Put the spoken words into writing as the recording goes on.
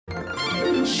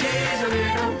She's a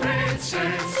little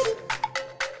princess.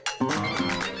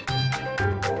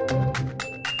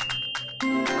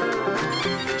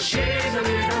 She's a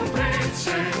little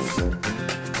princess.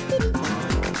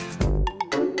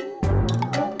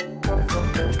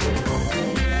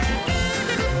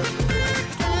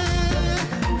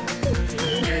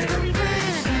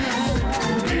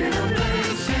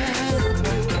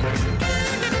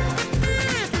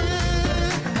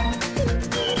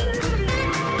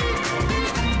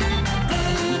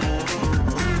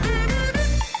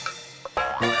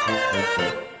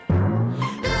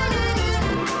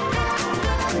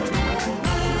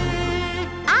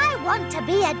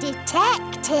 Be a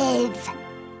detective.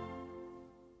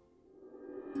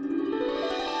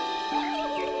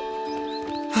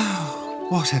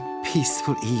 What a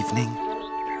peaceful evening.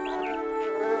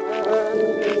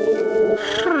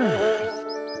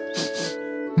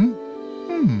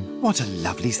 What a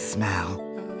lovely smell.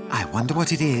 I wonder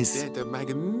what it is. C'est a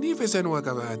magnificent work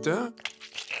of art, huh?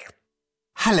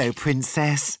 Hello,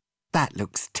 Princess. That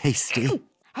looks tasty.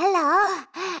 Hello.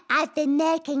 I've been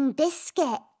making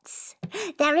biscuits.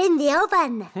 They're in the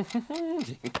oven.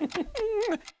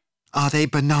 Are they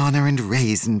banana and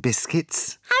raisin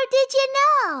biscuits? How did you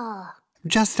know?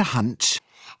 Just a hunch.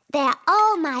 They're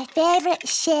all my favourite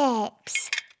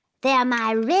shapes. They're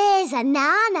my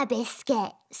raisinana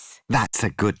biscuits. That's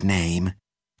a good name.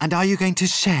 And are you going to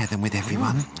share them with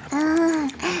everyone?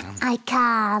 I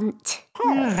can't.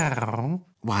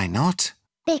 Why not?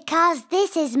 Because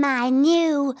this is my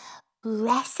new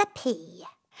recipe.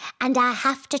 And I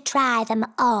have to try them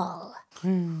all.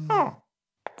 Ooh,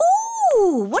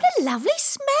 what a lovely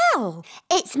smell.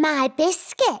 It's my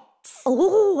biscuits.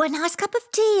 Oh, a nice cup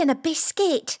of tea and a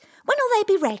biscuit. When will they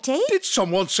be ready? Did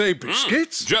someone say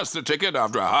biscuits? Just the ticket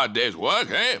after a hard day's work,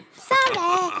 eh?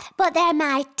 Sorry, but they're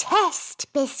my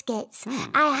test biscuits.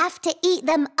 I have to eat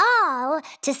them all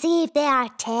to see if they are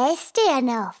tasty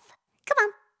enough. Come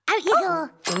on, out you go.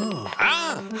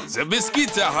 Ah, the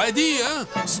biscuits are ready, huh?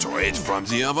 Straight from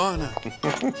the oven.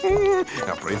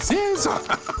 A princess.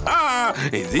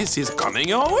 This is coming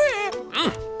your way.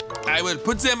 I will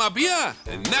put them up here,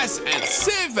 nice and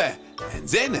safe. And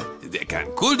then they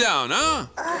can cool down, huh?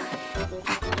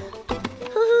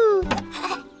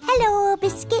 Hello,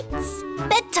 biscuits.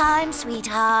 Bedtime,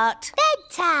 sweetheart.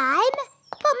 Bedtime?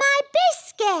 But my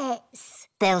biscuits.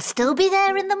 They'll still be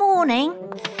there in the morning.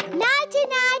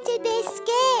 Nighty-nighty,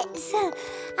 biscuits.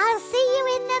 I'll see you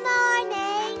in the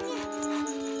morning.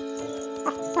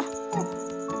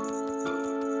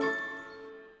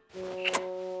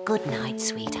 Good night,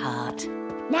 sweetheart.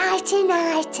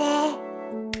 Nighty-nighty.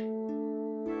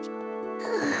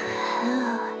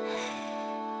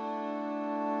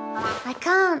 I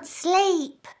can't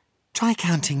sleep. Try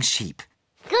counting sheep.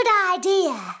 Good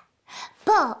idea.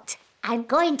 But I'm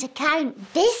going to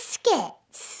count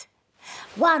biscuits.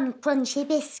 1 crunchy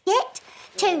biscuit,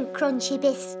 2 crunchy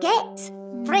biscuits,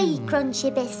 3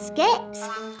 crunchy biscuits,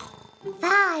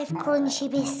 5 crunchy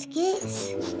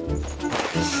biscuits,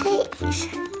 6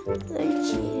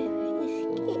 crunchy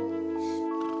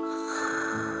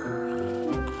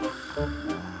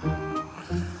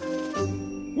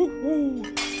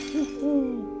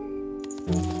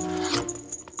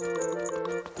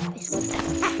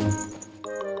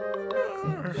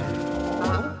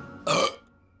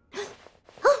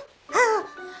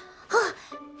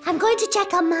I'm going to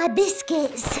check on my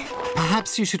biscuits.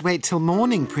 Perhaps you should wait till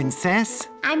morning, Princess.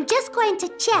 I'm just going to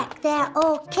check they're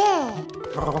okay.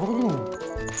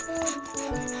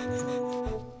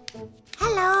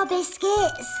 Hello,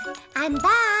 biscuits. I'm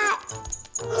back.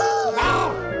 Oh,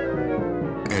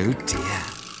 dear.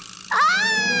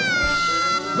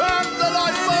 Man the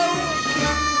lifeboat!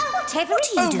 Whatever are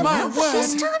you doing at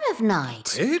this time of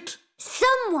night? It?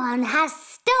 Someone has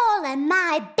stolen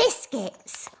my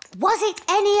biscuits. Was it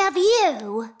any of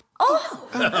you? Oh,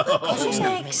 who's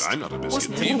next? I'm not a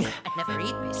biscuit thief. I'd never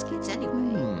eat biscuits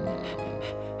anyway.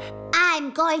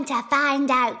 I'm going to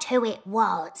find out who it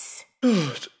was.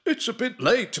 It's a bit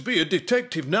late to be a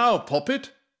detective now,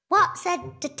 Poppet. What's a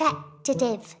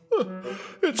detective?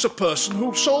 It's a person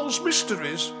who solves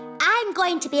mysteries. I'm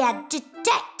going to be a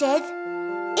detective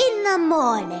in the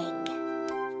morning.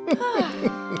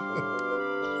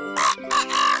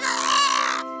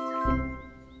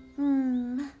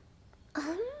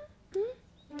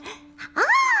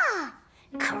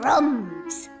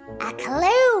 Crumbs. A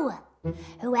clue.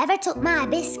 Whoever took my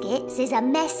biscuits is a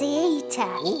messy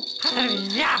eater.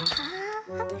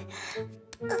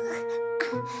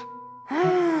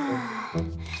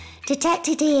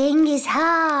 Detecting is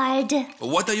hard.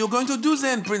 What are you going to do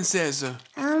then, Princess?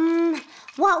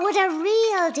 What would a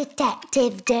real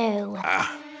detective do?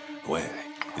 Well,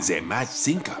 they might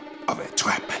think of a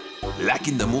trap. Like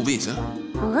in the movies, huh?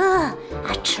 Oh,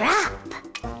 a trap.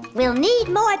 We'll need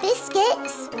more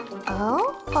biscuits.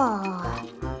 Oh,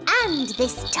 and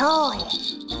this toy.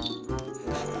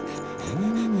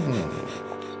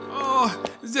 Oh,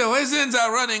 the raisins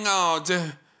are running out.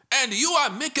 And you are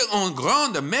making a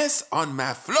grand mess on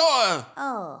my floor.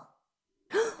 Oh.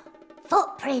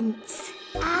 Footprints.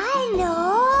 I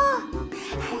know.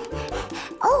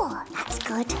 Oh, that's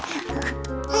good.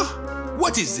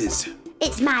 What is this?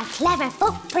 It's my clever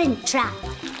footprint trap.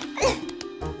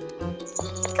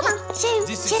 Come on, shoo,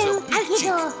 This is shoo, so out you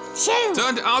go. Shoo.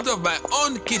 Turned out of my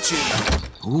own kitchen.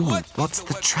 Ooh, what's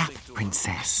the trap,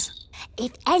 Princess?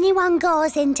 If anyone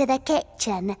goes into the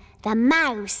kitchen, the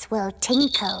mouse will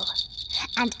tinkle.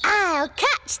 And I'll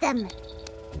catch them.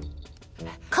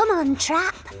 Come on,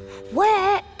 trap.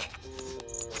 Work.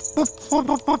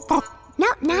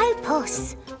 Not now,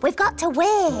 Puss. We've got to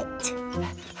wait.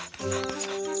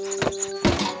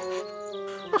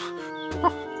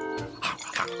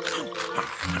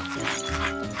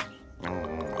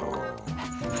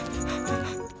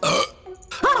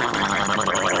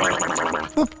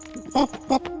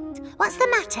 What's the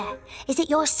matter? Is it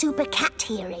your super cat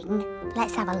hearing?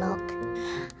 Let's have a look.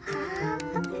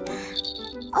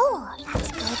 Oh,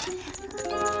 that's good.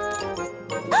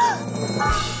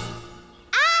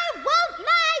 I want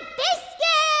my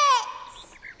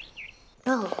biscuits!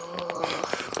 Oh.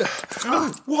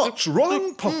 What's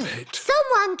wrong, Puppet?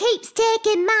 Someone keeps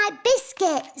taking my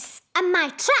biscuits, and my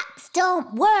traps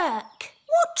don't work.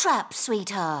 What trap,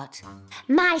 sweetheart?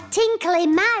 My tinkly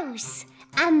mouse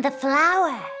and the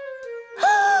flower.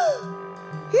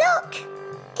 Look,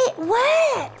 it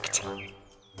worked.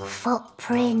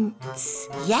 Footprints.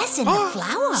 Yes, in the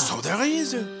flower. So there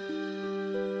is.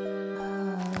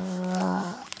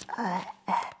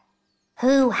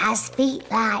 Who has feet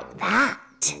like that?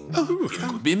 It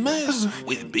could be mice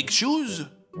with big shoes.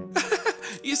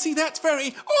 You see, that's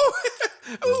very...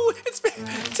 Oh, it's very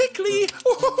tickly.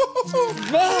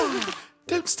 Oh.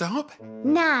 Don't stop.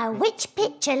 Now, which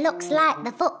picture looks like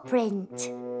the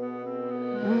footprint?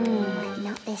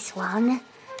 Not this one.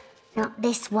 Not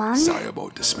this one. Sorry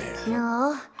about the smell.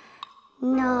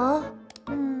 No.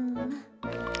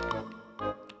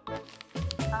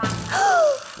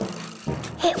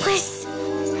 It was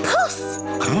Puss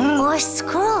or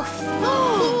Scruff.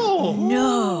 Oh,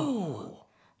 no.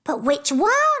 But which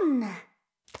one?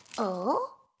 Oh,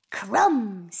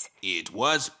 Crumbs. It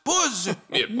was Buzz.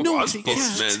 It was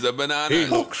Buzz. Smells the banana. He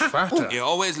looks fatter. He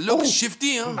always looks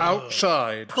shifty, huh?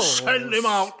 Outside. Send him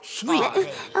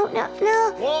outside. Oh,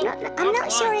 no, I'm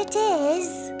not sure it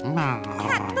is.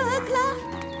 Cat burglar.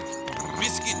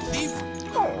 Biscuit thief.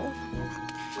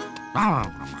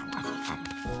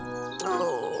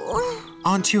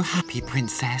 Aren't you happy,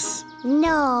 Princess?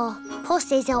 No,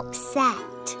 Puss is upset.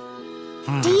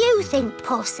 Do you think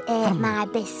Puss ate my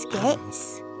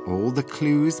biscuits? All the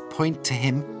clues point to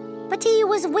him. But he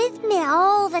was with me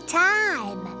all the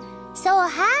time. So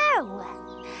how?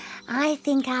 I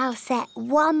think I'll set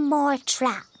one more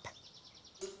trap.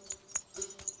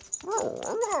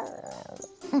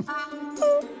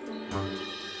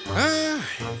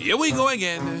 Here we go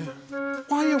again.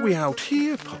 Why are we out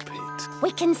here, Puppet?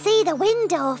 We can see the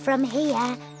window from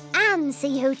here and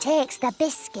see who takes the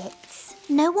biscuits.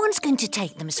 No one's going to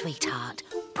take them, sweetheart.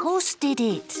 Puss did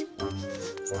it.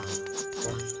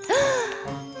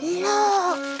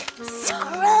 Look!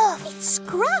 Scruff! It's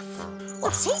Scruff.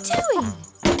 What's he doing?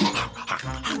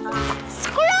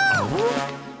 Scruff!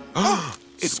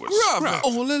 It was Scruff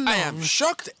all along. I am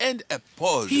shocked and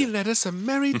appalled. He led us a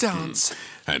merry dance.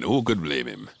 And who could blame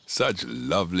him? Such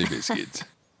lovely biscuits.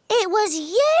 It was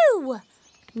you!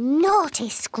 Naughty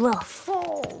Scruff.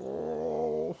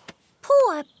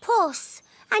 Poor Puss.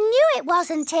 I knew it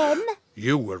wasn't him.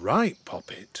 You were right,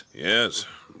 Puppet. Yes,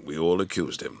 we all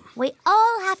accused him. We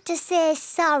all have to say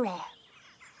sorry.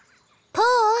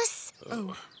 Puss, It's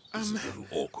a little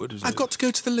awkward, isn't I've it? got to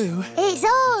go to the loo. it's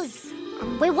us.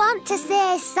 We want to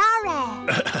say sorry.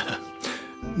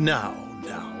 Now,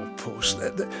 Puss,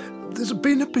 there's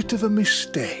been a bit of a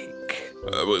mistake.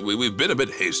 We've been a bit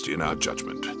hasty in our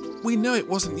judgment. We know it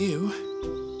wasn't you.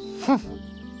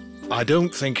 I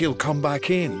don't think he'll come back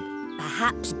in.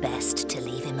 Perhaps best to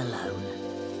leave him alone.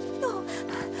 Oh,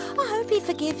 I hope he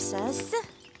forgives us.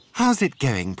 How's it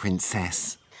going,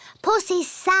 Princess? Pussy's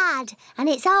sad and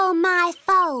it's all my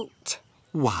fault.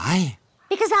 Why?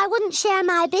 Because I wouldn't share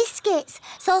my biscuits,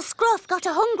 so Scruff got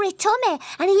a hungry tummy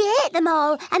and he ate them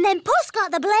all, and then Puss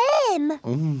got the blame.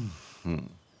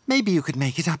 Maybe you could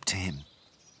make it up to him.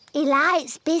 He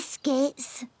likes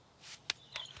biscuits.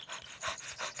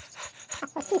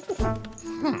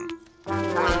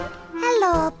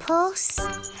 Hello, Puss.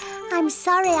 I'm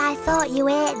sorry I thought you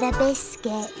ate the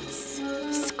biscuits.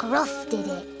 Scruff did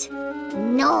it.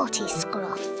 Naughty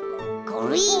Scruff.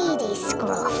 Greedy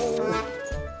Scruff.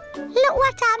 Look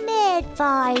what I made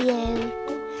for you.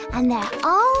 And they're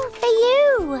all for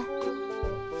you.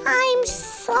 I'm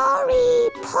sorry,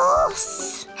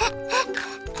 Puss.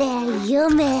 They're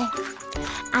yummy.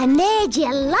 I made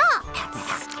you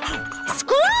lots.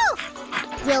 Scruff!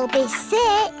 You'll be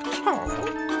sick.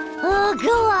 Oh,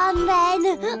 go on then.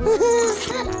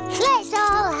 Let's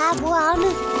all have one.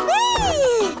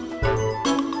 Whee!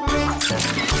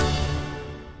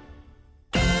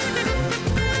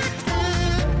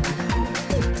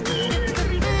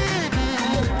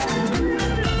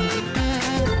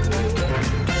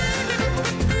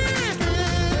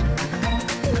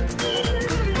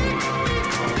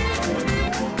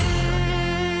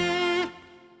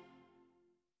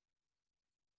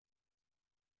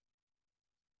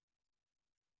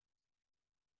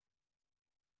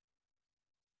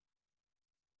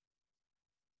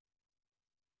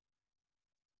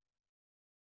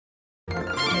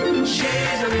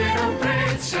 She's a little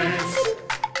princess.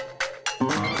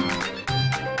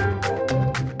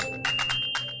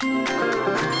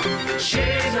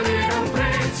 She's a little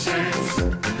princess.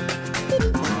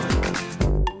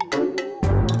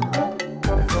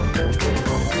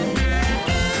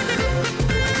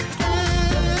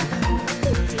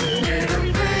 Little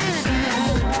princess,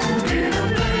 little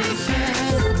princess.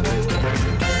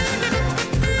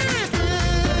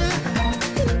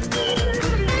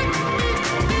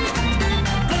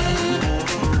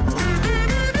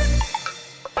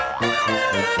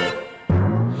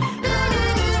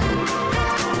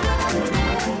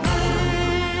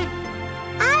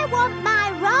 I want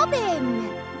my robin.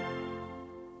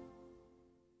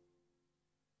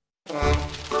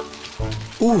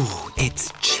 Ooh,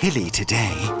 it's chilly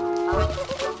today.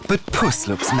 But Puss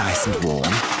looks nice and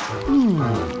warm.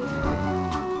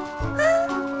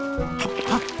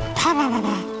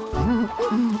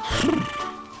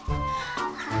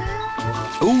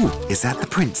 Ooh, is that the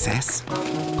princess?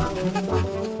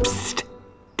 Psst!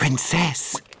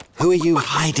 Princess, who are you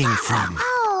hiding from?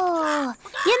 Oh,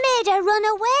 you made her run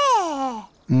away.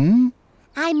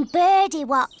 I'm birdie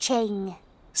watching.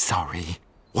 Sorry,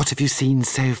 what have you seen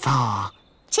so far?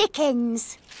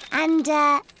 Chickens. And,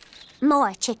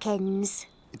 more chickens.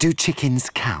 Do chickens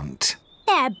count?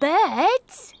 They're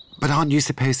birds. But aren't you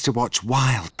supposed to watch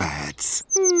wild birds?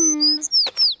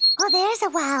 Oh, there's a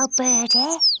wild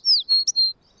birdie.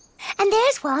 And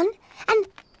there's one. And...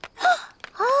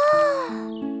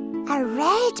 Oh, a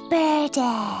red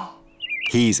birdie.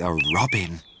 He's a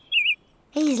robin.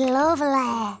 He's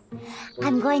lovely.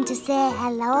 I'm going to say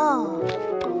hello.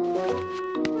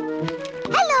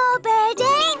 Hello,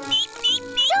 birdie.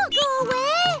 Don't go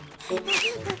away.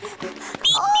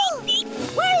 Oh,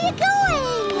 where are you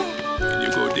going? You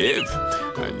go, Dave,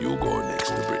 and you go next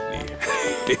to Brittany.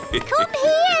 Come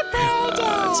here, birdie.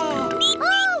 That's beautiful.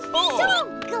 Oh,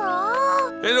 don't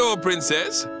go. Hello,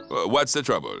 Princess. What's the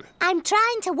trouble? I'm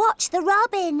trying to watch the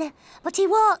robin, but he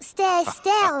won't stay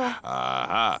still.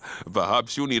 Aha.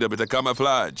 Perhaps you need a bit of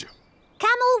camouflage.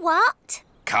 Camel what?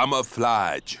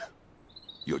 Camouflage.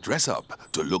 You dress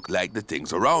up to look like the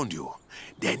things around you.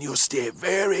 Then you stay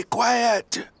very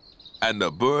quiet. And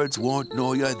the birds won't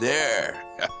know you're there.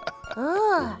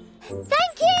 Oh,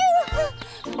 thank you.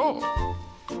 Oh.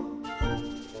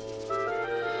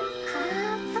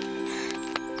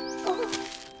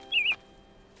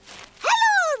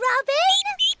 Hello, Robin.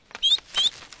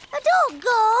 Don't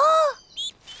go.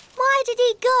 Why did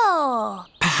he go?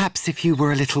 Perhaps if you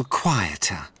were a little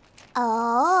quieter.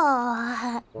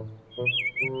 Oh.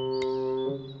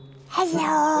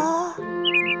 Hello.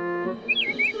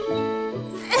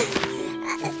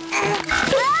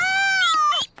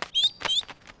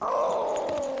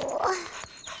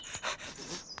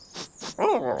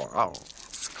 Oh.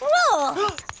 Screw.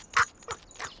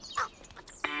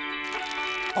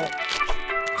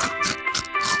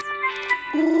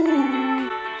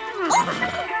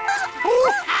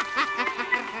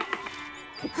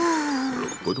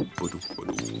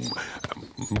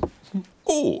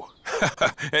 Oh,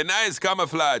 a nice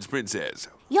camouflage, Princess.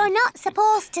 You're not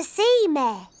supposed to see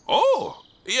me. Oh,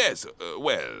 yes.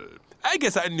 Well, I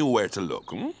guess I knew where to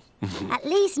look. At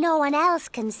least no one else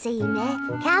can see me,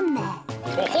 can they?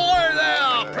 Ahoy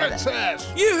there, princess!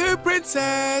 Yoo-hoo,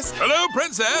 princess! Hello,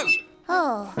 Princess.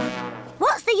 Oh.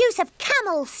 What's the use of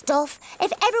camel stuff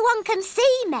if everyone can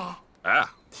see me?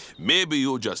 Maybe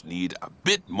you just need a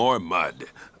bit more mud.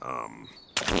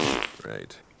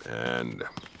 Right. And...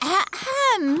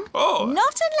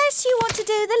 Not unless you want to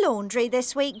do the laundry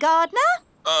this week, Gardener.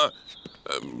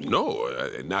 No,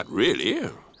 not really.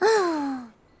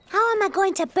 How am I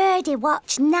going to birdie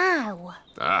watch now?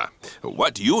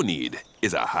 What you need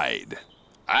is a hide.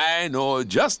 I know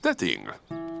just the thing.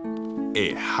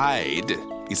 A hide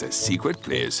is a secret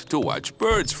place to watch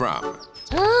birds from.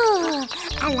 Oh,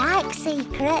 I like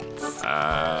secrets.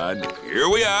 And here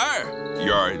we are,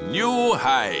 your new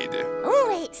hide.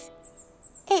 Oh,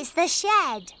 it's the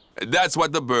shed. That's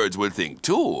what the birds will think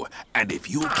too. And if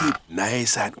you keep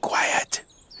nice and quiet,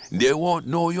 they won't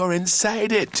know you're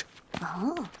inside it.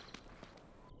 Oh.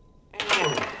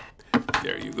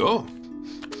 There you go.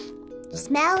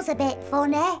 Smells a bit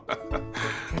funny.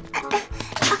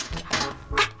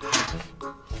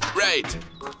 Right.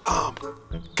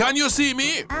 Can you see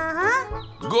me? Uh-huh.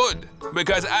 Good,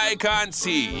 because I can't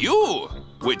see you,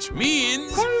 which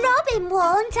means... The robin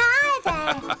won't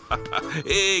either.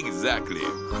 Exactly.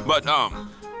 But,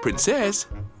 Princess,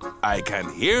 I can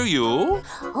hear you.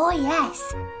 Oh,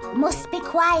 yes. Must be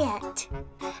quiet.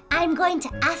 I'm going to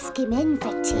ask him in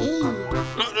for tea.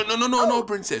 No,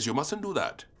 Princess, you mustn't do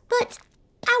that. But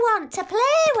I want to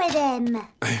play with him.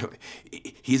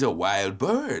 He's a wild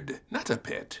bird, not a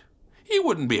pet. He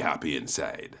wouldn't be happy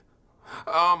inside.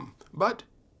 But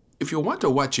if you want to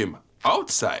watch him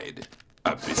outside,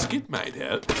 a biscuit might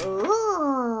help.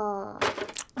 Ooh.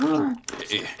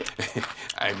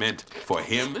 I meant for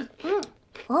him.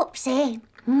 Oopsie.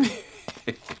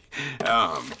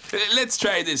 Let's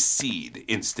try this seed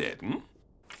instead.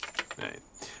 Right.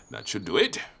 That should do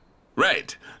it.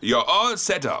 Right. You're all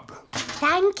set up.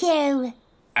 Thank you.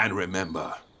 And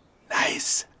remember,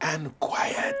 nice and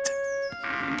quiet.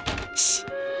 Shh.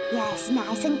 Yes,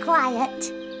 nice and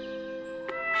quiet.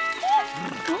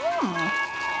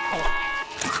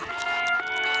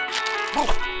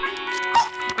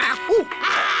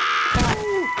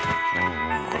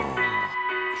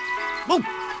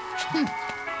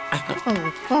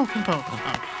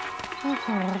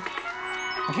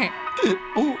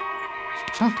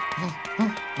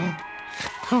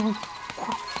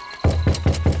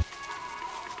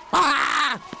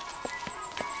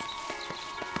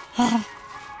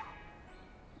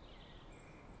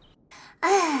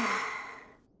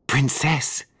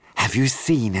 Princess, have you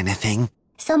seen anything?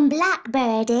 Some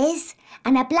blackbirdies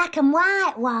and a black and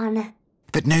white one.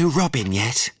 But no robin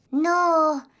yet?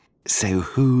 No. So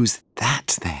who's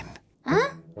that then?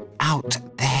 Huh? Out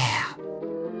there.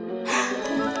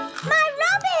 My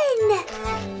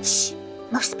robin! Shh,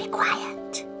 must be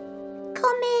quiet.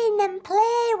 Come in and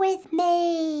play with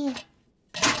me.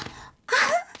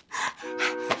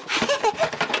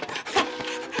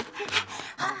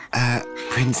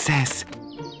 Princess,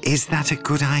 is that a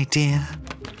good idea?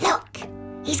 Look,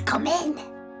 he's come in.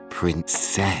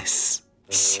 Princess.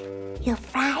 Shh, you'll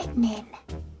frighten him.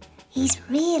 He's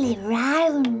really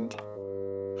round.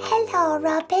 Hello,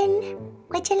 Robin.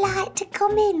 Would you like to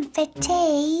come in for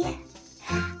tea?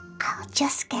 I'll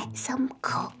just get some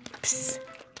cups.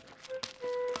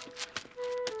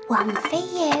 One for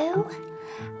you,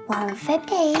 one for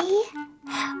me,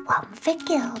 one for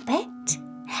Gilbert.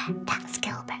 That's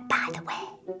Gilbert, by the way.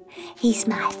 He's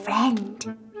my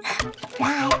friend.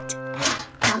 Right,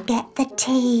 I'll get the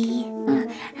tea. Look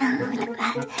at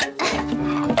that.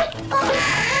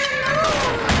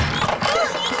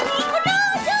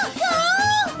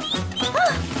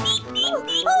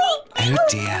 Oh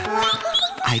dear.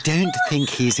 I don't think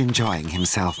he's enjoying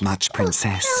himself much,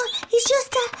 Princess. No, he's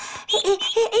just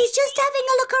having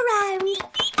a look around.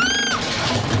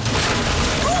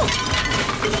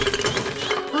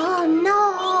 Oh no.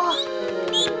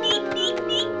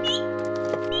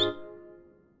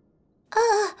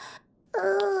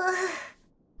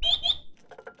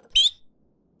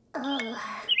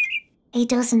 He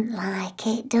doesn't like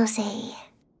it, does he?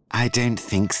 I don't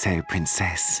think so,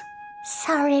 Princess.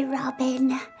 Sorry,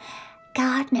 Robin.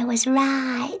 Gardener was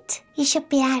right. You should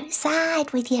be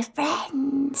outside with your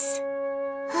friends.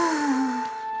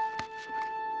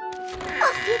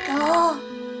 Off you go.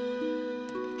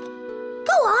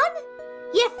 Go on.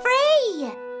 You're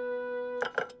free.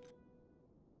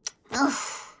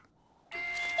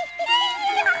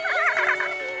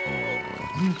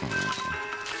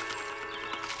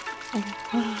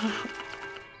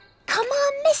 Come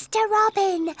on, Mr.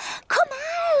 Robin. Come out.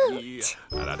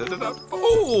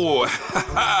 Oh!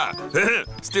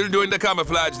 Still doing the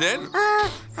camouflage then?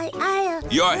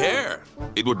 Your hair.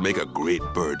 It would make a great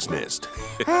bird's nest.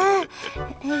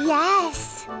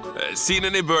 Yes. Seen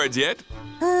any birds yet?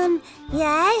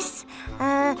 Yes.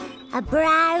 A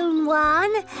brown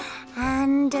one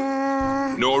and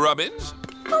No robins?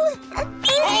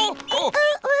 Oh!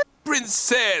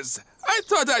 Princess, I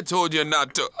thought I told you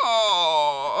not to.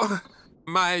 Oh,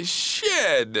 my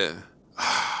shed.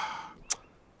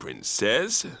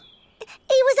 Princess? He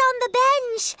was on the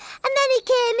bench, and then he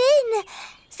came in.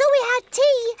 So we had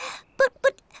tea,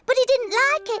 but he didn't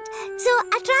like it. So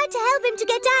I tried to help him to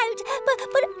get out,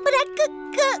 but I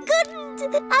couldn't.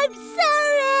 I'm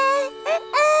sorry.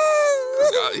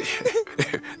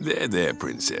 There,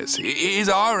 Princess. He's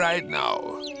all right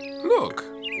now. Look.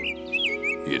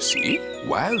 You see,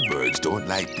 wild birds don't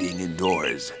like being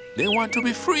indoors. They want to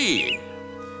be free.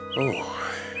 Oh,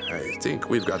 I think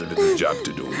we've got a little job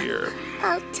to do here.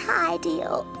 I'll tidy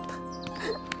up.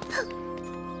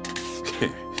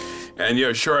 And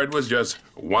you're sure it was just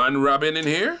one robin in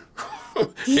here?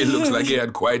 It looks like he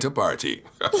had quite a party.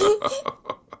 Out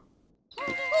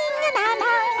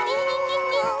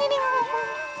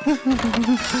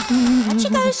you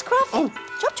go, Scruff.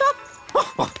 Chop, chop.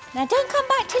 Now don't come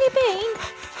back till you've been.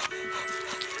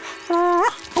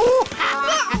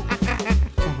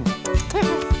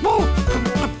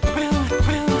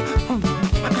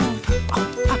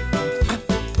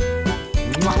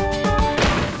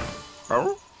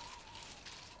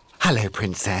 Hello,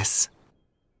 Princess.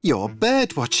 You're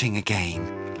bird watching again.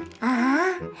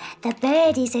 The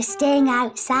birdies are staying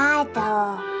outside,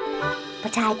 though.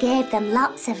 But I gave them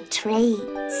lots of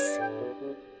treats.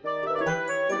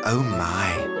 Oh,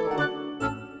 my.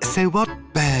 So what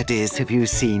birdies have you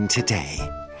seen today?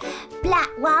 Black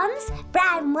ones,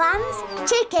 brown ones,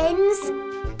 chickens,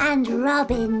 and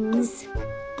robins.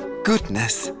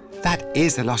 Goodness, that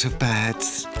is a lot of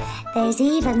birds. There's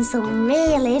even some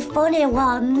really funny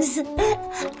ones.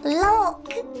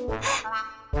 Look!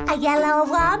 A yellow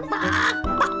one,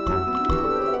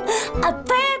 a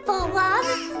purple one,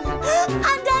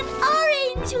 and an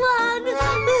orange one.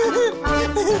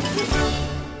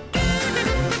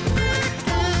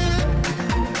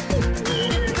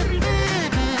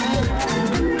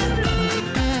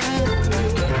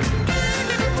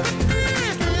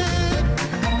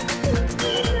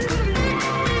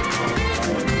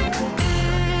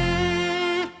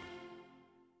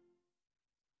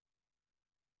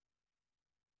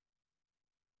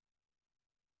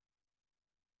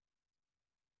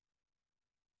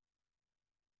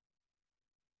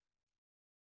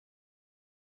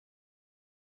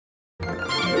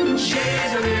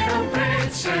 She's a little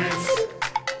princess.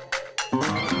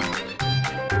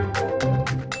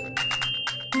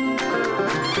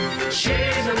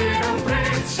 She's a little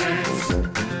princess.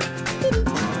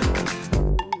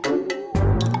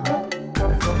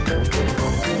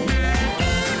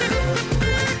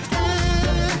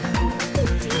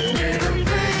 Little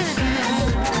princess,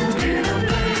 little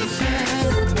princess.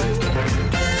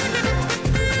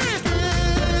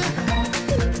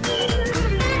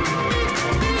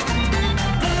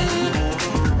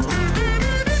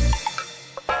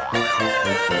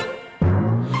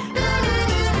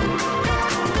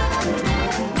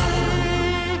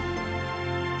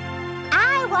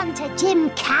 I want a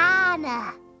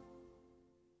gymkhana.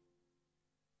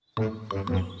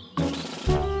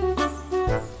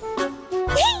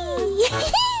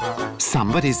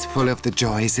 Somebody's full of the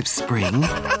joys of spring.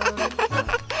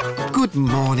 Good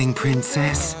morning,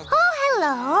 Princess. Oh,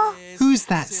 hello. Who's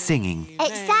that singing?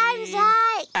 It sounds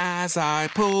like As I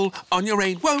pull on your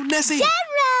rein. Whoa, Nessie! General.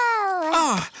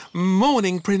 Ah,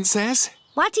 morning, Princess.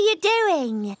 What are you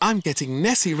doing? I'm getting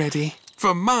Nessie ready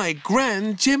for my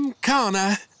grand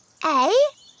gymkhana. Eh?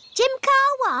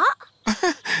 Gymkhana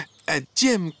what? A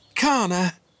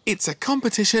gymkhana. It's a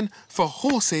competition for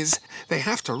horses. They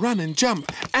have to run and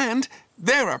jump, and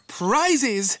there are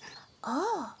prizes.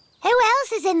 Oh. Who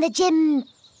else is in the gym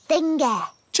thingy?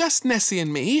 Just Nessie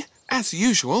and me, as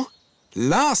usual.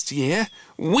 Last year,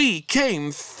 we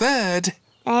came third.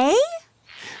 Eh?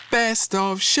 Best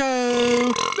of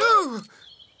show.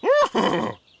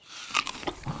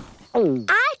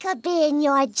 I could be in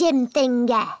your gym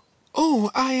thingy. Oh,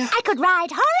 I could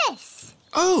ride Horace.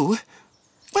 Oh,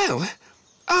 well,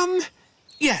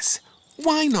 yes,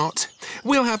 why not?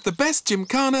 We'll have the best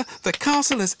gymkhana the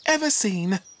castle has ever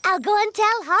seen. I'll go and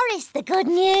tell Horace the good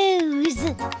news.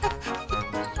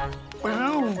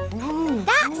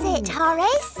 That's it,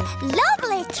 Horace.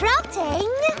 Lovely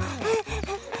trotting.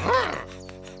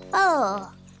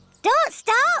 Oh, don't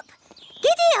stop.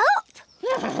 Giddy up.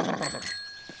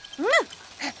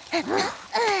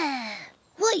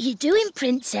 What are you doing,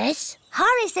 Princess?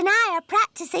 Horace and I are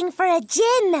practicing for a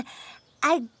gym.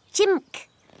 A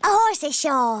horses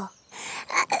show.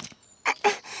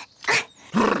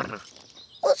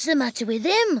 What's the matter with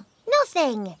him?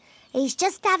 Nothing. He's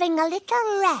just having a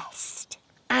little rest.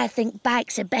 I think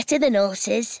bikes are better than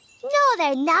horses. No,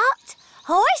 they're not.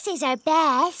 Horses are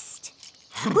best.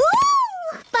 Woo!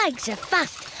 Bikes are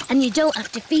fast and you don't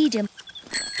have to feed them.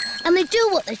 And they do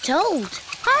what they're told.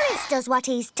 Horace does what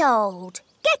he's told.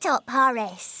 Get up,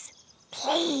 Horace.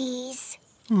 Please.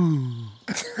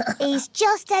 He's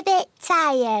just a bit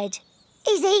tired.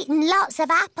 He's eaten lots of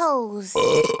apples.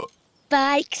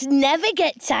 Bikes never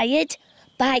get tired.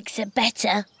 Bikes are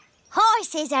better.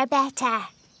 Horses are better.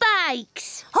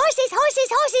 Bikes! Horses, horses,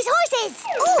 horses, horses!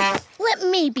 Ooh. Let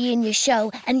me be in your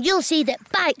show and you'll see that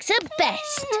bikes are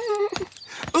best.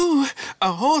 Ooh,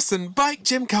 a horse and bike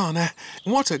gymkhana.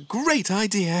 What a great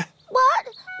idea. What?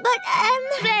 But,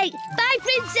 Great. Bye,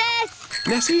 Princess!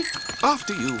 Nessie,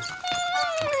 after you.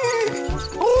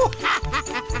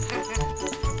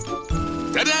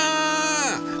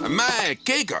 Ta-da! My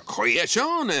cake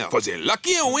creation for the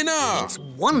lucky winner. It's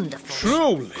wonderful.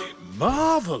 Truly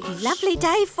marvellous. Lovely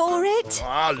day for it.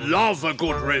 I love a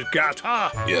good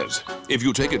regatta. Yes, if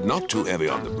you take it not too heavy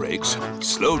on the brakes,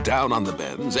 slow down on the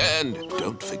bends, and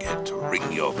don't forget to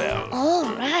ring your bell. All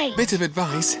right. Bit of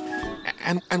advice,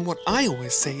 and what I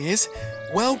always say is,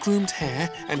 well-groomed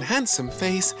hair and handsome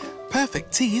face,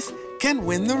 perfect teeth can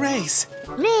win the race.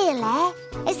 really?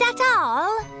 Is that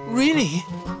all? Really?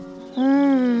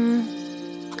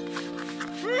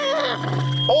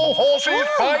 All horses,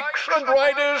 bikes and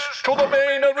riders to the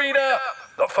main arena.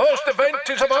 The first event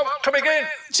is about to begin.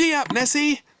 Gee up,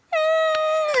 Nessie.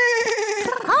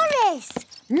 Horace,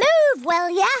 move, will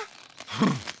ya?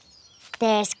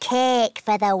 There's cake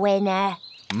for the winner.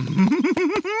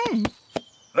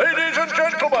 Ladies and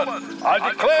gentlemen, I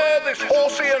declare this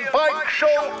horsey and bike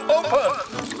show open.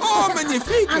 Oh,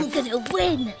 magnifique. I'm gonna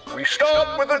win. We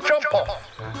start with a jump-off.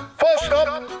 First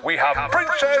up, we have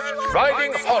Princess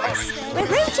riding Horace. We're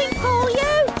rooting for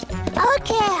you.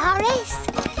 OK, Horace.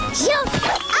 Jump.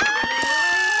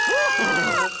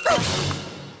 Ah!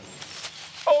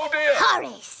 Oh dear,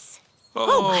 Horace.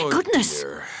 Oh, my goodness.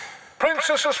 Dear.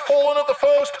 Princess has fallen at the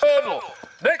first hurdle.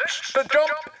 Next to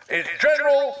jump is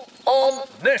General on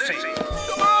Nessie. Pull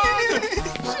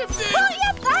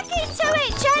your back into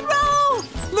it, General.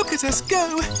 Look at us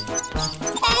go.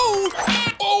 Oh!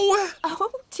 Oh!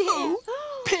 Oh, dear.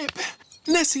 Pip,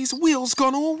 Nessie's wheel's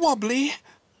gone all wobbly.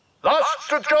 Last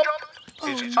to jump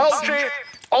is Algie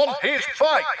on his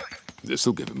bike.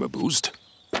 This'll give him a boost.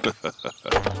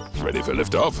 Ready for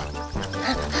liftoff?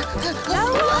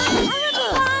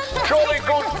 Jolly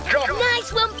good jump.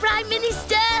 Nice one, Prime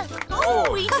Minister.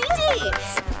 Oh, we did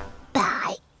it.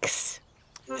 Bikes.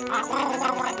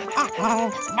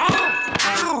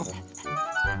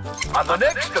 And the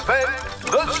next event,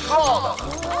 the slalom.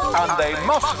 And they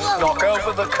must knock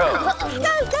over the curb.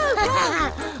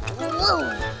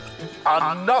 Whoa.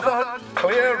 Another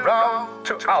clear round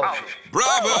to Algie.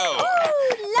 Bravo!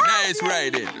 Nice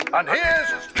riding. And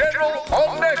here's General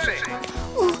on Nessie.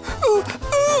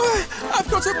 I've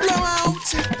got a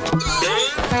blowout.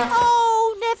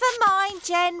 Oh, never mind,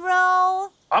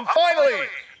 General. And finally,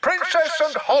 Princess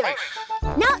and Horace.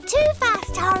 Not too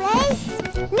fast, Horace.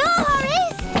 No,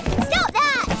 Horace. Stop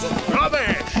that.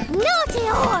 Rubbish! Naughty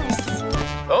horse.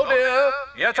 Oh dear,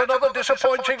 yet another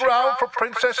disappointing round for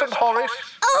Princess and Horace.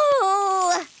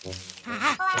 Oh.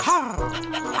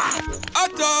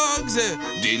 Hot dogs!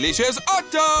 Delicious hot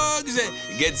dogs!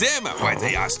 Get them while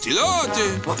they are still hot!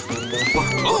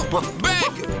 Oh,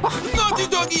 bag! Naughty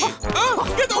doggy! Huh?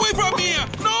 Get away from here!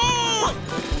 No!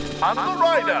 And the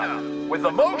rider with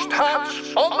the most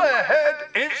hats on their head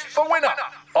is the winner.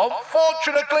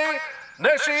 Unfortunately,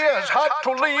 Nessie has had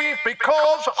to leave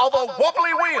because of a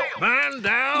wobbly wheel. Man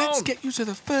down. Let's get you to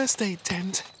the first aid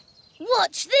tent.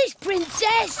 Watch this,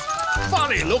 Princess.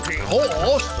 Funny looking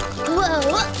horse.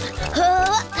 Whoa.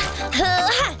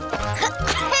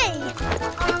 Hey.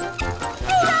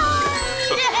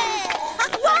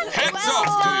 Heads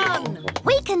off to you!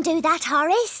 We can do that,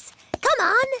 Horace. Come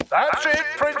on. That's it,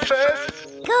 Princess.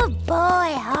 Good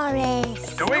boy,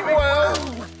 Horace. Doing well.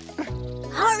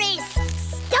 Horace,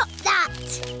 stop that.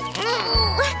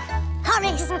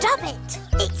 Horace, drop it.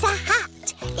 It's a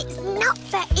hat. It's not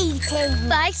for eating.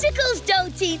 Bicycles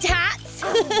don't eat hats.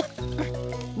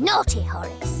 Naughty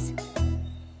Horace.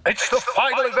 It's the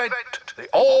final event, the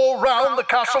all-round the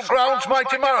Castle Grounds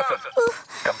Mighty Marathon.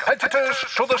 Competitors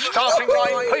to the starting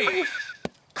line, please.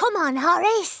 Come on,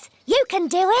 Horace. You can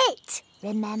do it.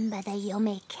 Remember the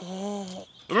yummy cake.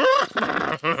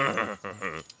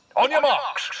 On your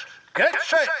marks, get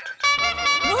set.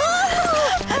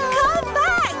 Come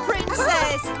back,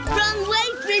 Princess. Wrong way,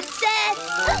 Princess.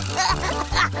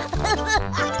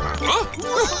 Huh?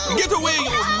 Get away,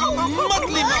 you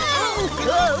muddly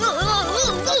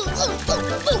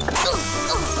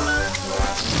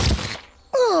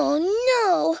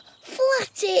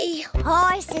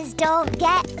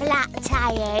flat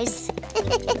tyres.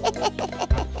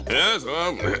 Yes,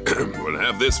 well, we'll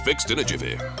have this fixed in a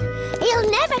jiffy.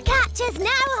 He'll never catch us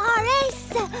now,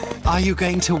 Horace. Are you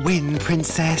going to win,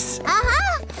 Princess?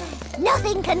 Uh-huh.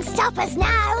 Nothing can stop us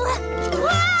now.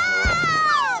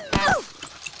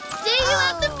 See you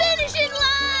at the finishing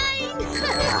line!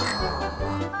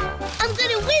 I'm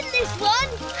gonna win this one!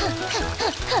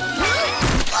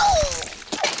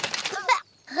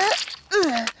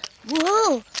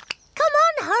 Whoa! Come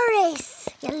on, Horace,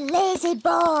 you lazy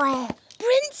boy.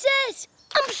 Princess,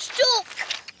 I'm stuck.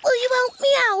 Will you help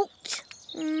me out?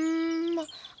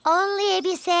 Only if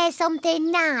you say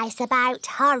something nice about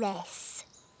Horace.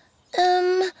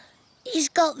 He's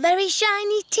got very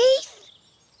shiny teeth.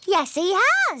 Yes, he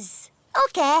has.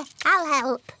 OK, I'll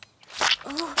help.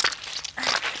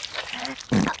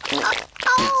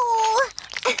 Oh!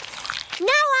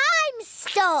 Now I'm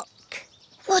stuck.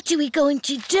 What are we going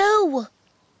to do?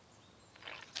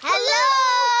 Hello?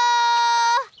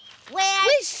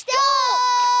 We're stuck.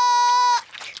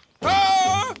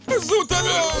 Ah!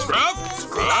 Scruff,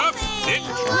 Scruff, sit.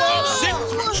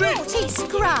 Naughty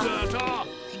Scruff.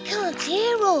 They can't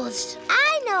hear us.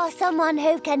 I know someone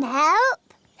who can help.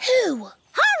 Who?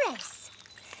 Horace!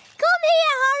 Come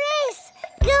here, Horace!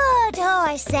 Good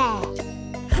horsey.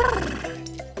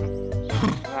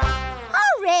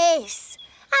 Horace!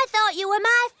 I thought you were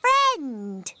my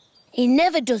friend. He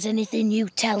never does anything you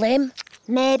tell him.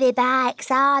 Maybe bikes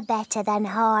are better than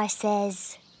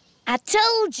horses. I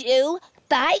told you,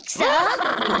 bikes are...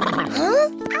 Huh?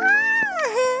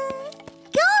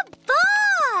 Good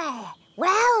boy!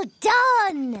 Well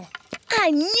done! I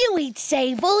knew he'd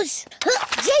save us.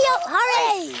 Gee up,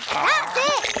 Horace! That's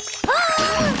it!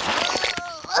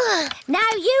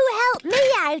 Now you help me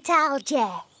out,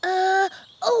 Algie. Oh,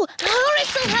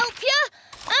 Horace will help you.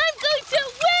 I'm going to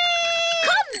win!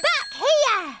 Come back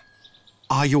here!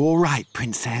 Are you all right,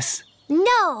 Princess?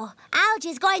 No,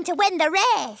 Algie's going to win the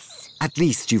race. At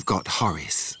least you've got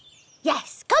Horace.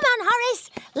 Yes, come on, Horace.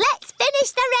 Let's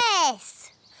finish the race.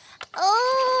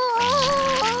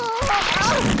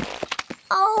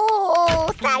 Oh,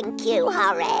 thank you,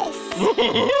 Horace.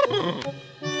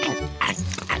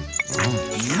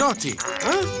 Naughty,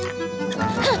 huh?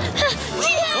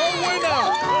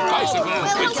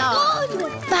 Bicycle!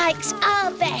 Bikes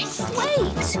are best.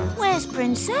 Wait, where's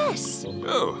Princess?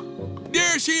 Oh,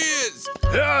 there she is.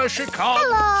 Here she comes.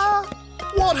 Hello.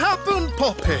 What happened,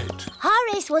 Poppet?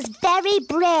 Horace was very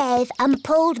brave and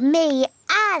pulled me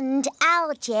and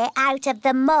Algie out of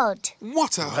the mud.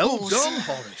 What a Well horse. done,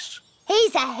 Horace.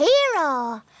 He's a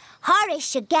hero. Horace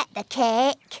should get the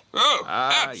cake. Oh,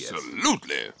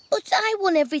 absolutely. But I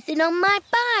won everything on my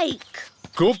bike.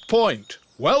 Good point.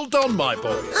 Well done, my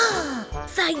boy.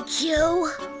 Thank you.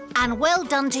 And well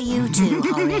done to you too,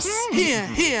 Horace. Here,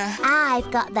 here. I've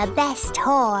got the best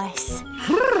horse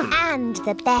and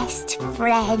the best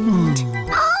friend.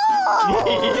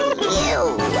 Oh,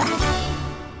 you!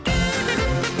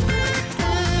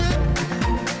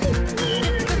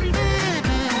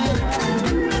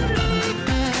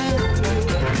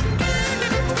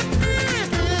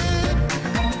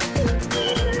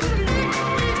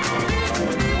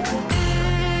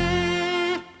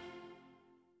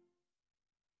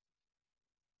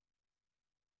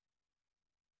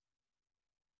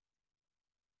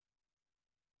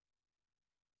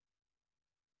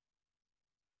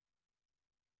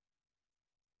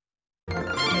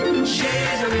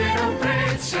 She's a little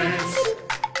princess.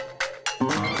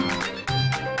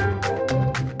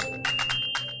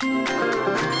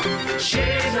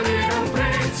 She's a little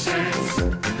princess.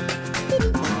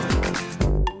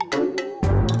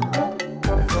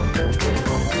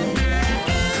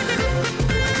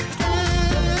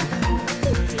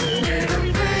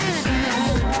 Little princess,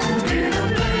 little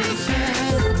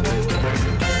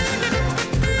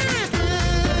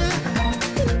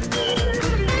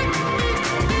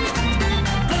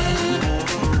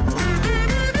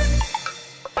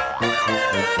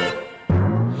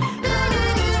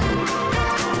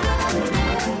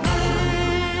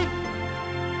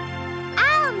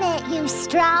I'll make you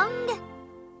strong.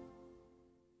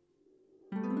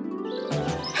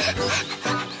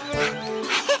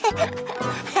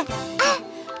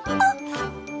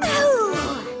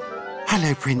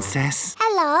 Hello, Princess.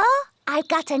 Hello. I've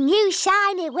got a new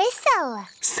shiny whistle.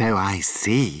 So I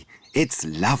see. It's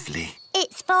lovely.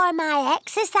 It's for my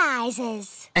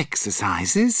exercises.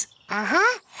 Exercises?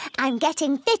 Uh-huh. I'm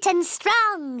getting fit and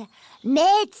strong.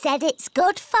 Maid said it's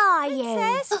good for you.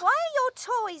 Princess, why are your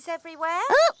toys everywhere?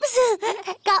 Oops.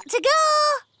 Got to go.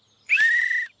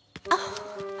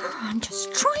 I'm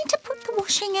just trying to put the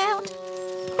washing out.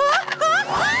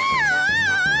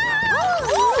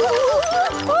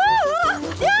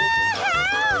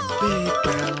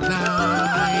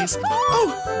 Princess! Oh,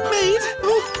 maid!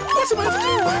 Oh, what am I to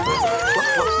do?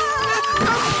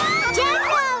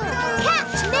 General,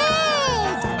 catch me!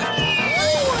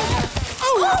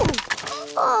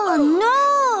 Oh no!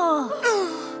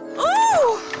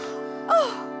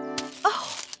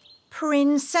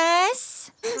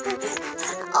 Princess?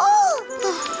 I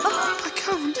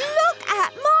can't. Look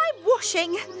at my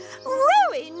washing.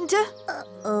 Ruined.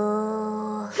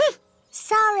 Oh.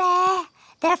 Sorry,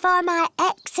 they're for my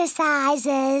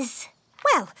exercises.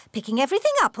 Well, picking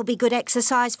everything up will be good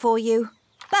exercise for you.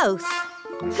 Both.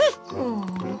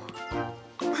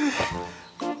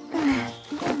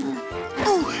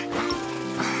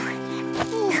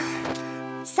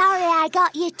 Sorry I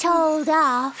got you told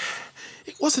off.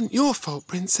 It wasn't your fault,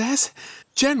 Princess.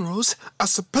 Generals are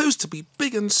supposed to be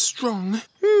big and strong.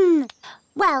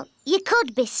 Well, you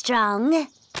could be strong.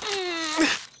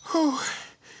 Oh,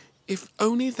 if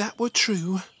only that were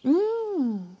true.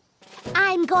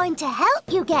 I'm going to help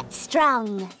you get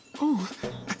strong. Oh,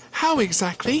 how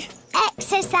exactly?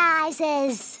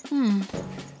 Exercises.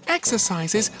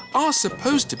 Exercises are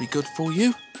supposed to be good for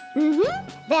you.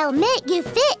 They'll make you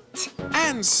fit.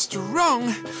 And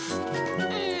strong.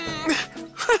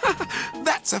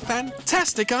 That's a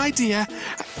fantastic idea.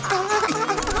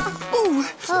 Oh.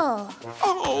 Oh.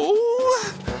 Oh.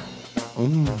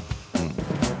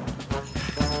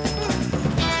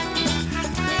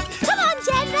 Come on,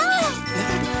 General.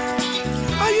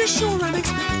 Are you sure, Alex?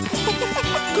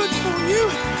 Good for you.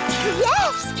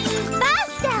 Yes.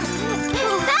 Faster.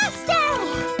 Faster.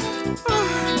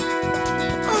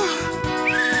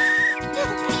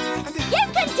 You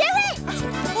can do it.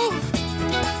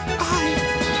 I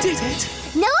did it.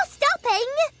 No stopping.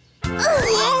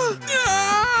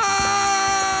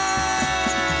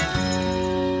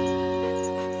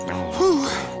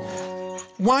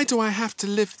 Why do I have to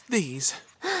lift these?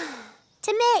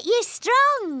 To make you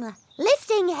strong.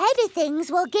 Lifting heavy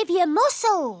things will give you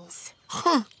muscles.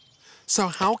 Huh. So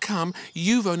how come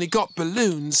you've only got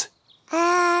balloons?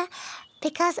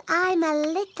 Because I'm a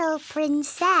little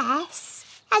princess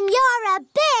and you're a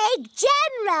big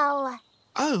general.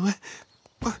 Oh,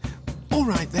 well, all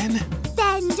right then.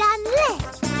 Bend and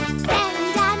lift.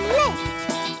 Bend and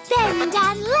lift. Bend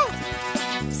and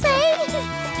lift. See?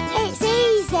 It's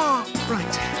easy.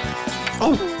 Right.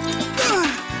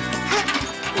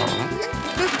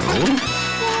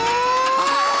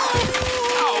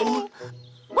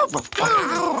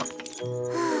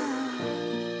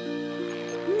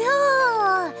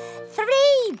 No,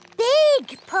 3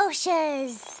 big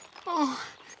pushes. Oh,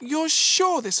 you're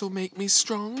sure this will make me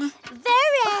strong?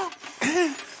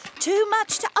 Very. Too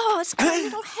much to ask for a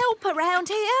little help around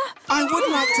here. I would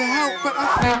like to help, but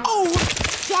I... Oh!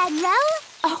 General?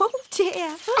 Oh,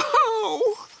 dear.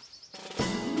 Oh!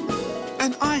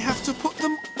 And I have to put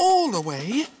them all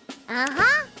away?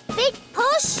 Uh-huh. Big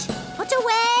push. Put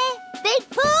away. Big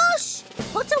push.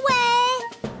 Put away.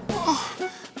 Oh,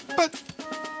 but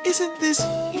isn't this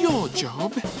your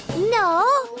job? No,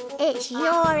 it's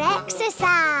your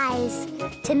exercise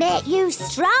to make you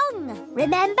strong,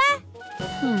 remember?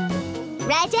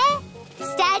 Ready,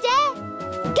 steady,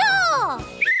 go!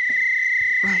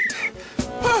 Right.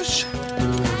 Push!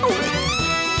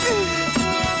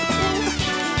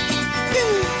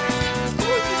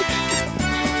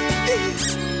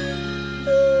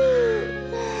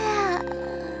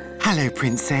 Hello,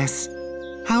 Princess.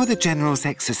 How are the General's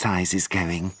exercises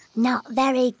going? Not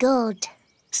very good.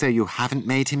 So you haven't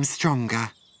made him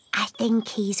stronger? I think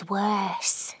he's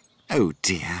worse. Oh,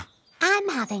 dear. I'm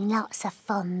having lots of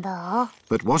fun, though.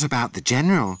 But what about the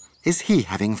General? Is he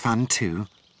having fun too?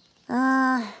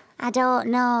 I don't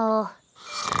know.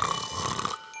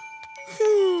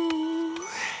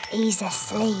 He's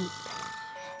asleep.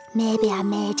 Maybe I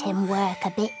made him work a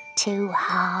bit too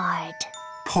hard.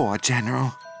 Poor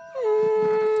General.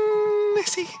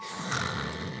 Missy.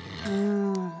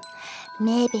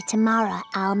 Maybe tomorrow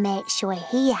I'll make sure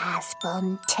he has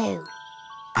fun too.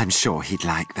 I'm sure he'd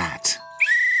like that.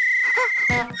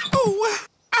 Oh,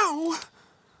 ow!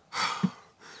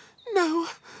 No,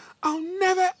 I'll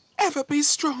never, ever be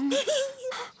strong.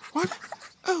 What?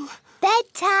 Oh.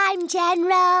 Bedtime,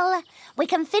 General. We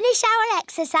can finish our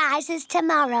exercises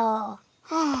tomorrow.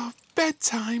 Oh,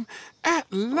 bedtime.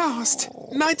 At last.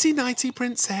 Nighty-nighty,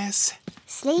 Princess.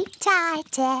 Sleep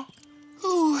tighty.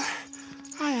 Oh,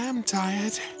 I am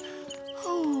tired.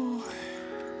 Oh.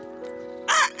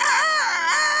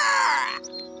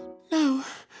 No,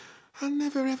 I'll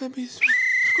never, ever be...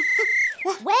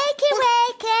 What? Wakey,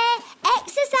 wakey.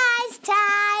 Exercise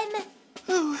time.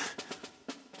 Oh.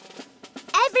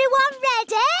 Everyone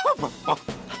ready?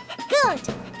 Good.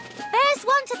 First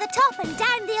one to the top and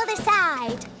down the other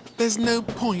side. there's no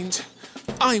point.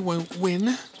 I won't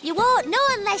win. You won't know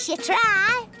unless you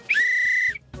try.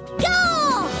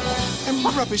 Go! I'm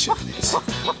rubbish at this.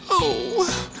 Oh.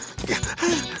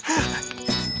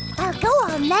 Well, go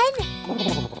on then.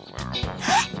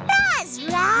 That's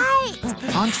right.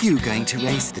 Aren't you going to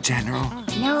race the General?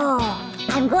 No,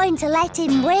 I'm going to let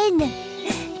him win.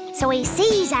 So he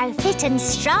sees how fit and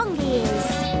strong he is.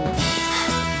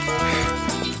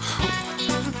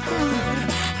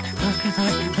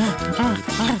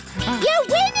 You're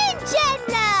winning,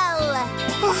 General!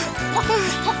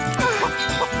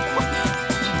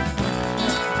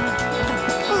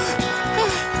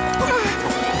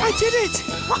 I did it!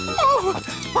 Oh,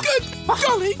 good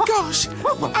golly gosh!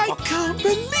 I can't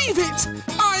believe it!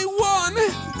 I won!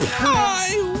 I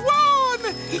won!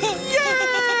 Yeah!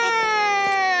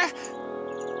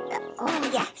 Oh,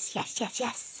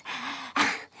 yes.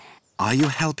 Are you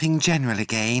helping General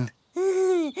again?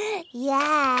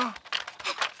 Yeah.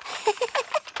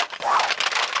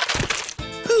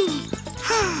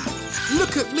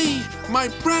 Look at me, my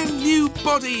brand new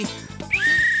body.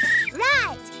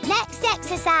 Right, next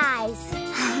exercise.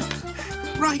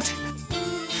 Right.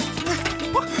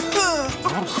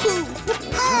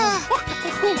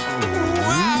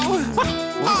 Wow!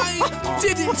 I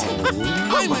did it!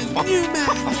 I'm a new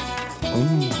man.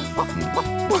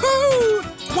 Woohoo!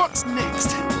 What's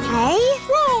next? Hey?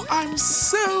 Whoa! I'm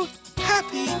so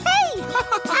happy. Hey,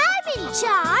 I'm in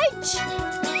charge.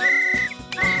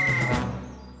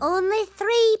 Only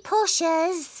 3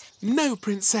 pushes. No,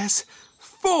 Princess.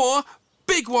 4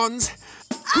 big ones.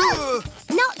 Oh,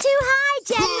 not too high,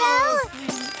 General.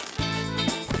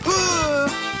 Oh,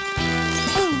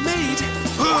 Maid.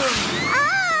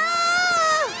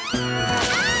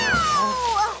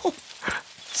 Ow!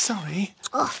 Sorry.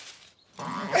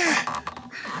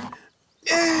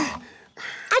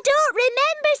 I don't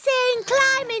remember saying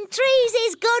climbing trees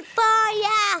is good for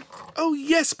you. Oh,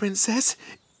 yes, Princess.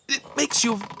 It makes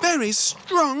you very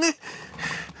strong.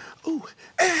 Oh.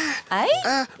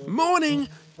 Eh? Morning,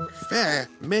 fair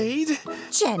maid.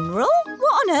 General,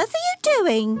 what on earth are you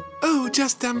doing? Oh,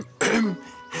 just,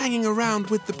 hanging around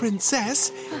with the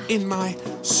princess in my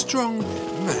strong,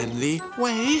 manly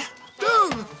way.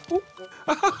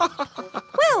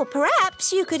 Well,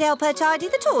 perhaps you could help her tidy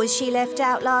the toys she left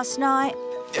out last night.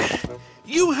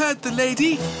 You heard the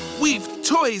lady. We've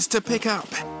toys to pick up.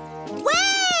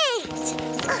 Wait!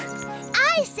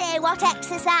 I say what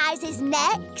exercise is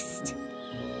next.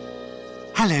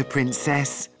 Hello,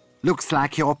 Princess. Looks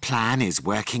like your plan is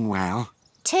working well.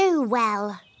 Too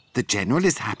well. The General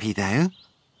is happy, though.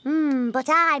 But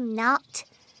I'm not.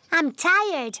 I'm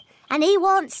tired, and he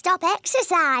won't stop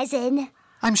exercising.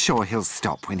 I'm sure he'll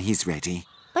stop when he's ready.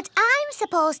 But I'm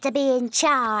supposed to be in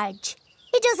charge.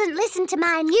 He doesn't listen to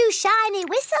my new shiny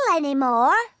whistle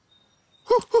anymore.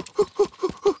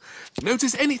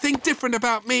 Notice anything different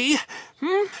about me?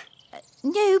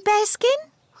 New bearskin?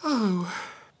 Oh.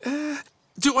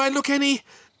 Do I look any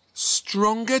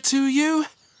stronger to you?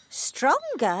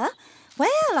 Stronger?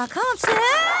 Well, I can't say.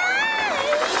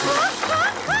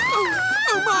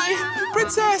 Oh my!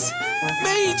 Princess!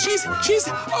 Maid, she's...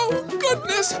 Oh,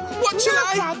 goodness! What shall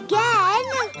Not I... again!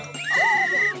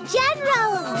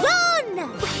 General, run!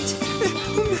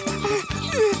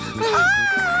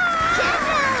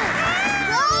 General,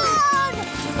 run!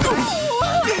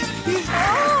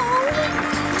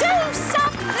 Do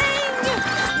something!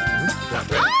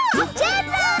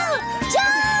 General,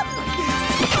 jump!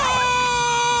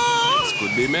 This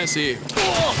could be messy.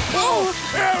 Oh,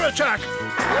 air attack!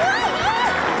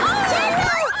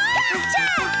 General, gotcha!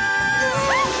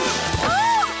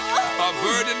 A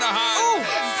bird in the hand.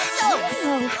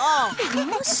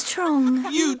 You're strong.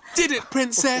 You did it,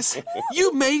 Princess!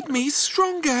 You made me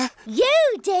stronger!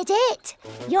 You did it!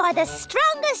 You're the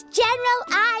strongest general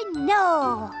I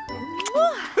know!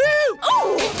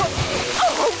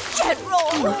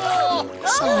 General!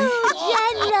 Sorry.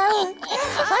 General,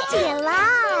 what do you like?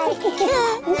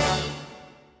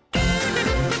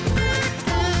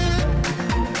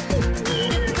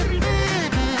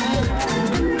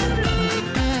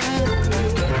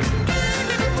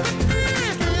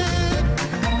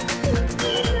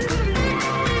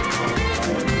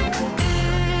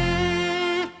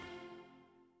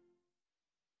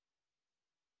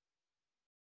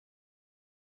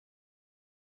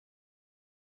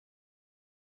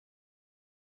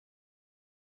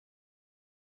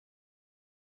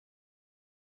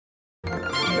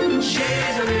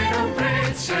 She's a little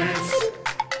princess.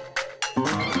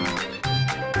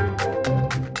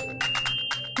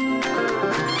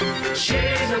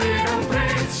 She's a little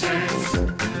princess.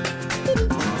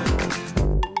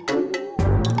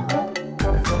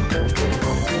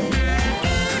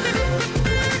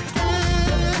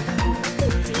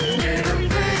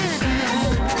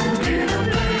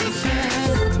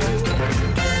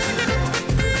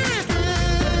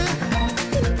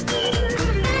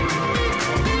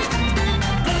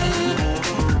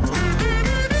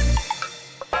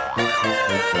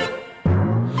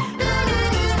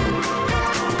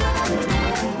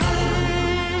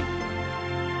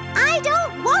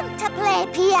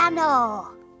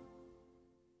 piano.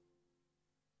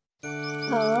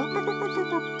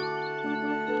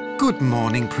 Good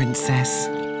morning, Princess.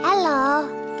 Hello.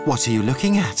 What are you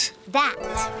looking at? That.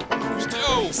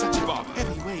 Oh, such a bother.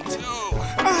 Heavyweight.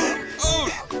 Oh,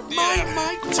 dear.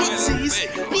 My tootsies.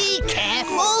 Be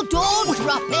careful, don't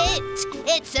drop it.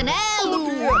 It's an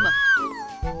heirloom.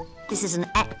 This is an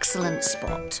excellent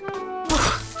spot.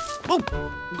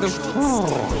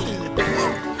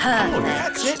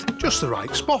 That's it. Just the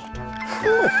right spot.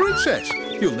 Oh, Princess,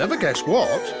 you'll never guess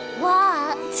what.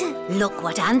 What? Look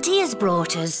what Auntie has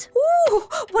brought us. Ooh,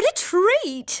 what a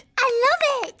treat! I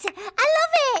love it. I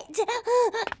love it.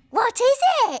 What is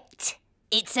it?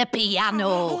 It's a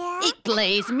piano. It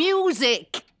plays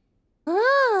music.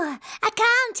 Oh, I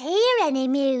can't hear any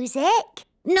music.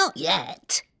 Not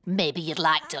yet. Maybe you'd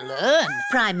like to learn.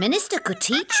 Prime Minister could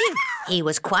teach you. He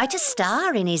was quite a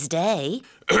star in his day.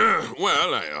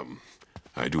 Well,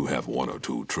 I do have one or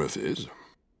two trophies.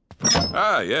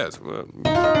 Ah, yes. Well.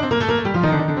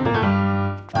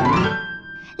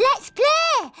 Let's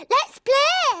play. Let's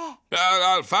play.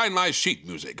 I'll find my sheet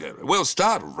music. We'll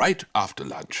start right after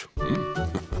lunch.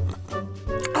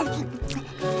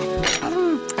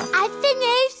 I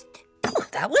finished. Oh,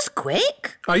 that was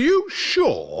quick. Are you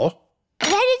sure?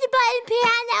 Ready to button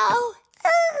piano.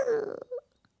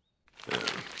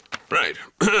 Right.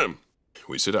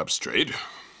 We sit up straight.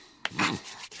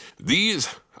 These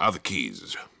are the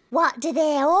keys. What do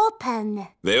they open?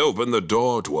 They open the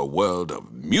door to a world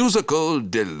of musical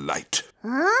delight.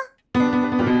 Huh?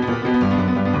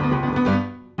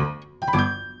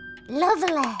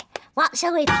 Lovely. What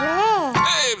shall we play?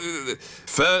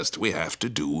 First, we have to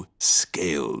do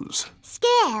scales.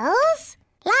 Scales?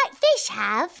 Like fish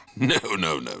have? No.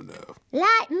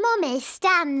 Like Mummy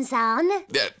stands on?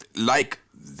 Like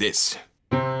this.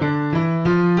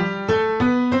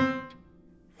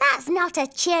 That's not a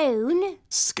tune.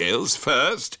 Scales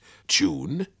first,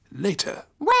 tune later.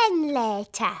 When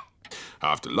later?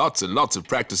 After lots and lots of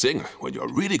practicing, when you're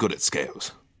really good at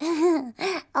scales.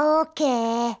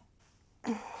 OK.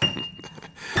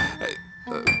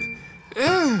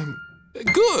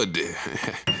 Good.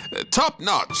 Top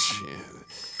notch.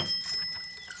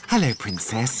 Hello,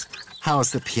 Princess.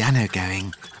 How's the piano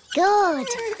going? Good.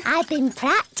 I've been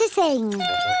practicing.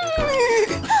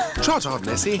 Trot on,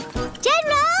 Nessie.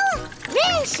 General,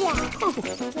 race ya.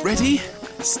 Ready?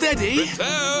 Steady.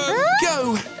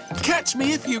 Go. Catch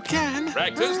me if you can.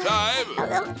 Practice time.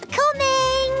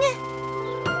 Coming.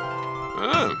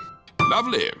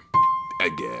 Lovely.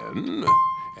 Again.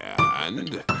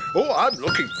 And... Oh, I'm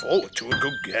looking forward to a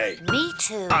good game. Me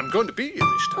too. I'm going to beat you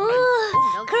this time.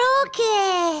 Oh,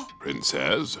 croaky.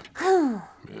 Princess.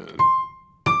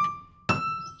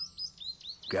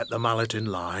 Get the mallet in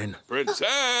line.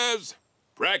 Princess.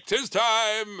 Practice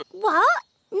time. What?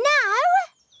 Now?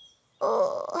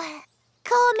 Oh,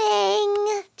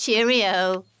 coming.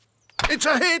 Cheerio. It's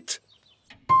a hit.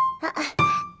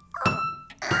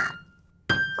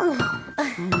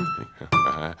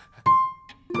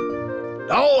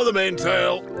 Now the main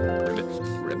tail.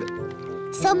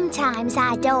 Sometimes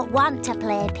I don't want to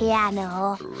play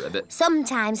piano.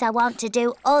 Sometimes I want to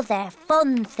do other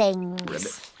fun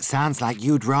things. Sounds like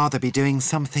you'd rather be doing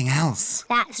something else.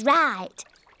 That's right.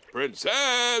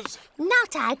 Princess.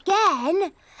 Not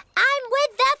again. I'm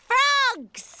with the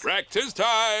frogs. Practice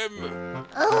time.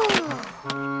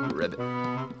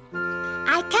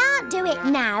 I can't do it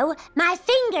now. My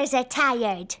fingers are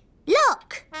tired.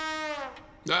 Look.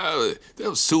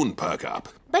 They'll soon perk up.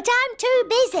 But I'm too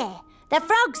busy. The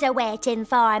frogs are waiting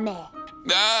for me.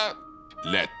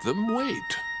 Let them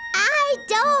wait. I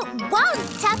don't want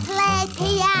to play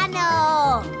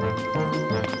piano.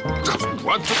 Doesn't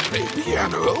want to play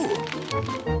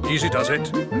piano. Easy does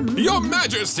it. Your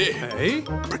Majesty. Hey?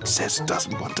 Princess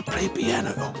doesn't want to play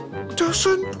piano.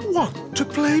 Doesn't want to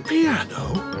play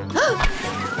piano?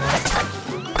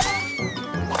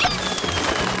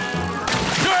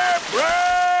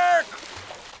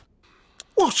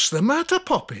 What's the matter,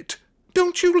 Poppet?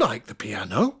 Don't you like the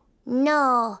piano?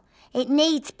 No, it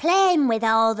needs playing with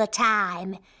all the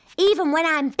time. Even when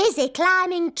I'm busy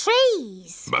climbing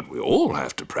trees. But we all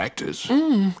have to practice.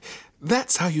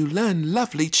 That's how you learn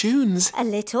lovely tunes. A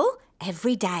little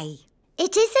every day.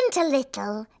 It isn't a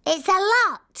little, it's a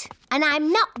lot. And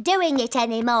I'm not doing it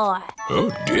anymore.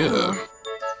 Oh, dear.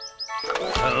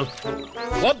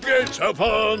 Floodgates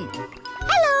open!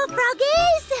 Hello,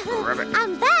 froggies.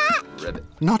 I'm back.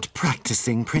 Not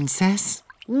practicing, Princess?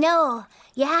 No,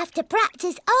 you have to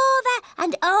practice over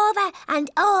and over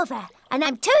and over. And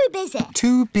I'm too busy.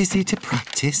 Too busy to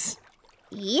practice?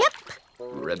 Yep.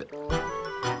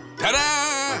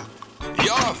 Ta-da!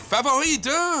 Your favorite.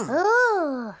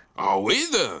 Oh. Oh,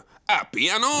 with a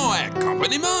piano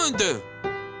accompaniment.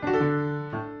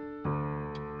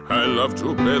 I love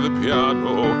to play the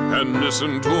piano and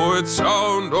listen to its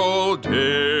sound all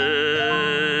day.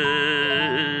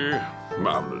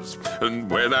 Marvelous. And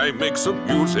when I make some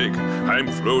music, I'm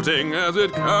floating as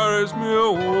it carries me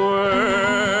away.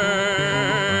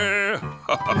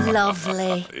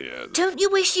 Lovely. Yes. Don't you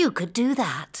wish you could do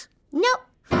that? Nope.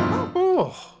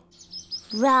 Oh.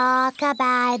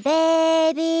 Rock-a-bye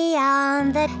baby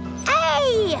on the...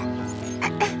 Hey!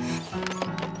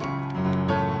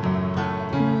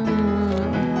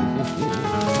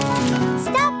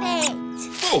 Stop it!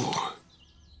 Oh.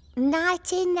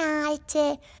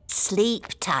 Nighty-nighty. Sleep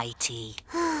tighty.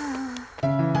 Hey?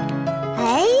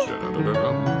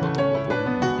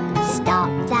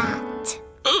 Stop that.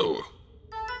 Oh.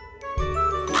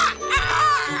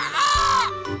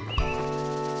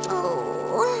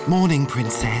 Oh. Morning,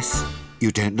 Princess.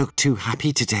 You don't look too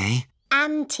happy today.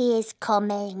 Auntie is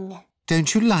coming.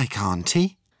 Don't you like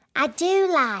Auntie? I do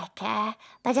like her,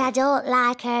 but I don't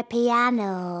like her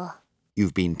piano.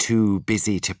 You've been too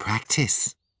busy to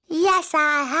practice. Yes,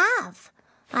 I have.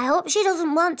 I hope she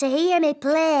doesn't want to hear me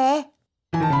play.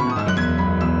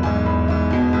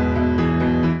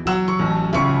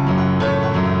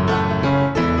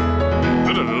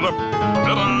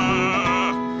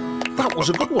 That was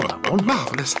a good one, that one.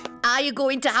 Marvellous. Are you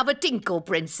going to have a tinkle,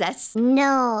 Princess?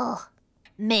 No.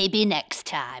 Maybe next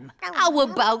time. How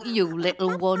about you,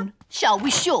 little one? Shall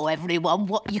we show everyone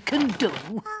what you can do?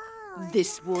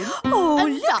 This one. Oh,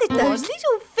 and look that at those one.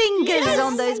 little fingers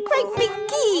on those great big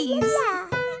keys.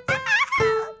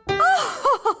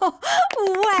 Oh,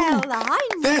 well, I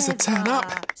There's a never. turn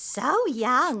up. So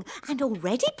young and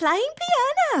already playing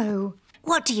piano.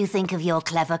 What do you think of your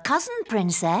clever cousin,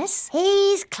 Princess?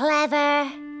 He's clever.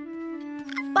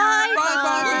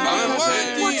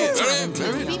 Bye-bye. What a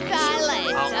Be back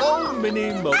later. Oh,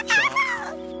 Mini Mozart.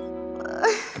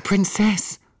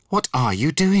 Princess, what are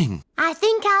you doing? I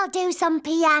think I'll do some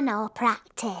piano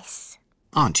practice.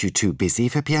 Aren't you too busy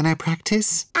for piano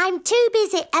practice? I'm too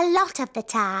busy a lot of the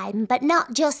time, but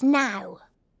not just now.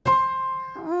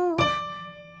 Oh,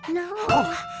 no.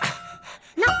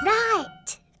 Not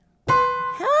right.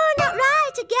 Oh, not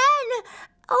right again.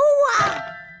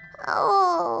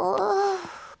 Oh.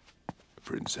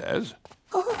 Princess?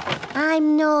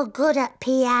 I'm no good at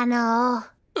piano.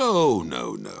 Oh,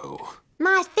 no, no.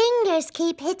 My fingers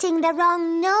keep hitting the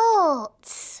wrong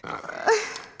notes.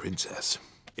 Princess,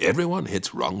 everyone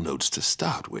hits wrong notes to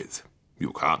start with.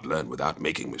 You can't learn without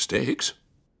making mistakes.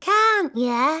 Can't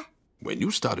ya? When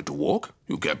you started to walk,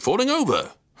 you kept falling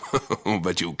over.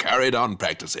 But you carried on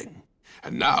practicing.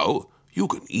 And now you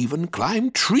can even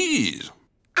climb trees.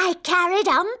 I carried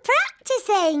on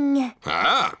practicing.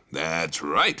 Ah, that's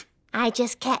right. I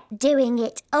just kept doing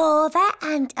it over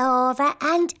and over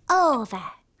and over.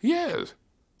 Yes.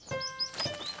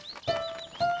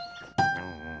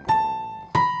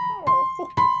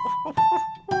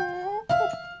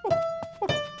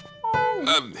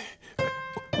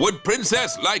 Would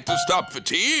Princess like to stop for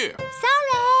tea?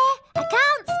 Sorry, I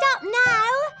can't stop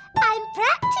now. I'm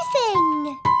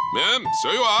practicing. So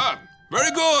you are.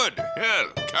 Very good. Yes,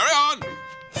 carry on.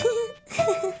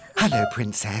 Hello,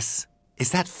 Princess. Is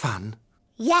that fun?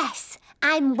 Yes,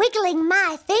 I'm wiggling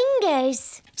my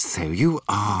fingers. So you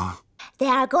are. They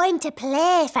are going to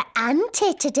play for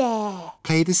Auntie today.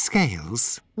 Play the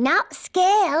scales? Not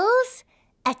scales,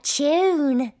 a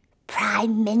tune.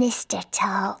 Prime Minister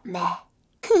taught me.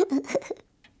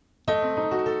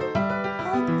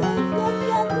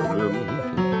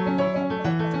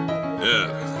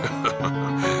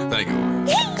 Thank you. Thank you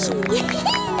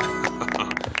very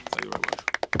much.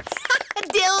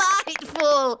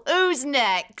 Delightful. Who's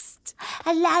next?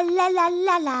 La la la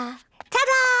la la.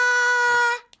 Ta-da!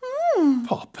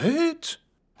 Poppet?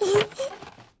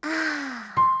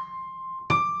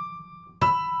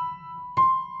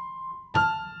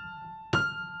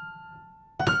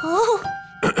 Oh.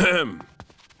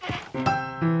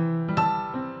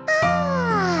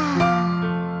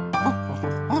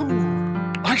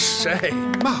 I say.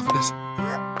 Marvellous.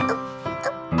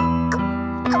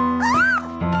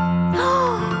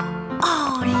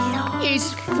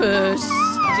 His first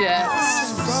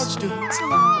steps.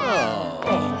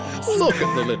 Oh, look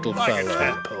at the little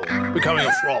fella. Becoming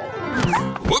a frog.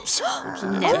 Whoops.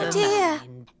 Oh dear.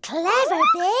 Clever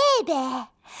baby.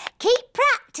 Keep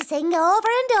practicing over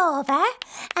and over,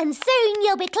 and soon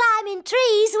you'll be climbing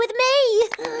trees with me.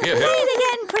 Here, Play here. it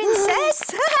again,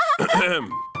 Princess.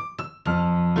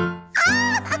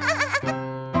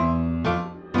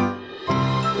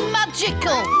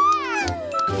 Magical.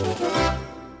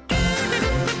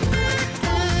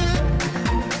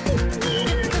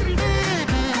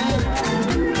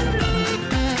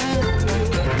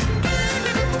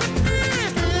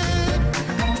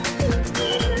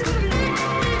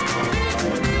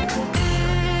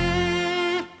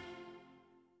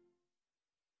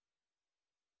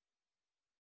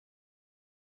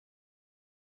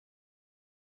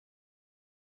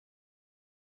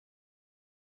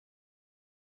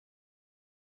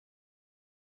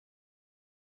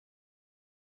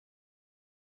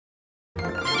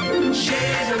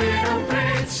 She's a little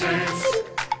princess.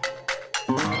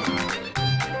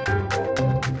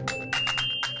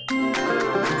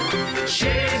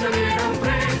 She's a little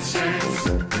princess.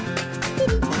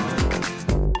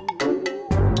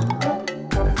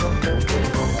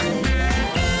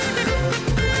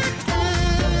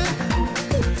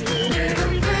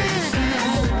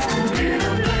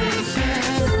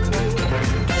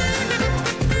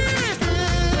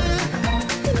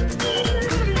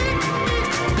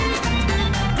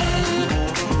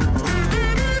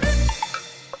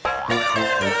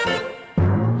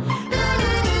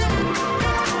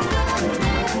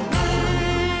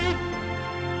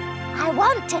 I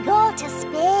want to go to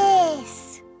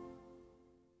space.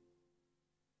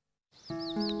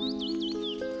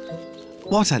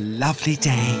 What a lovely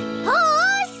day.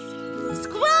 Horse!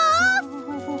 Scruff!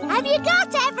 Have you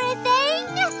got everything?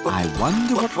 I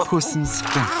wonder what Puss and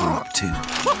Scruff are up to.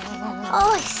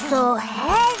 Oh, it's so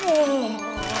heavy.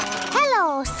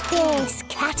 Hello, space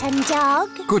cat and dog.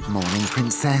 Good morning,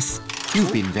 Princess.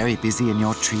 You've been very busy in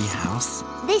your tree house.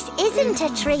 This isn't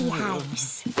a tree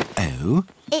house. Oh?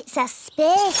 It's a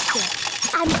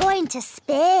spaceship. I'm going to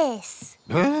space.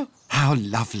 How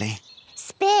lovely.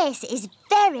 Space is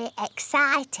very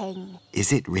exciting.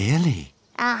 Is it really?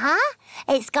 Uh-huh.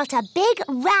 It's got a big,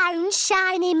 round,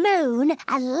 shiny moon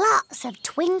and lots of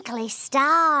twinkly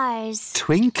stars.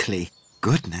 Twinkly?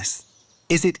 Goodness.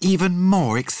 Is it even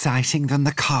more exciting than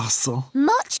the castle?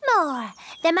 Much more.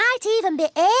 There might even be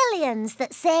aliens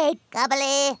that say,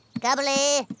 gobbly,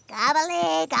 gobbly,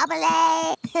 gobbly,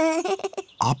 gobbly.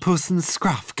 Are Puss and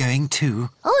Scruff going too?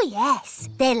 Oh, yes.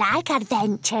 They like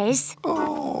adventures.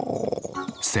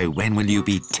 So when will you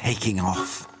be taking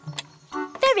off?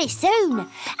 Very soon.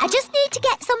 I just need to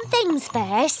get some things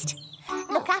first.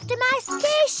 Look after my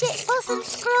spaceship, Puss and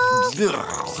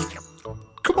Scruff.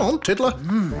 Come on, Tiddler.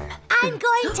 I'm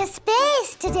going to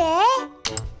space today.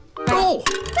 Oh,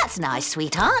 That's nice,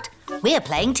 sweetheart. We're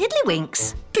playing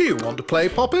Tiddlywinks. do you want to play,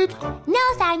 Poppet? No,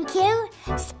 thank you.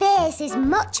 Space is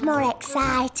much more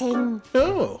exciting.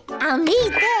 Oh. I'll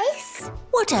need this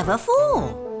Whatever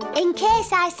for? in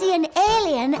case I see an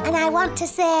alien and I want to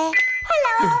say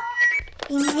hello.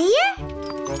 In here?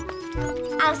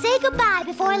 I'll say goodbye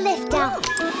before lift off.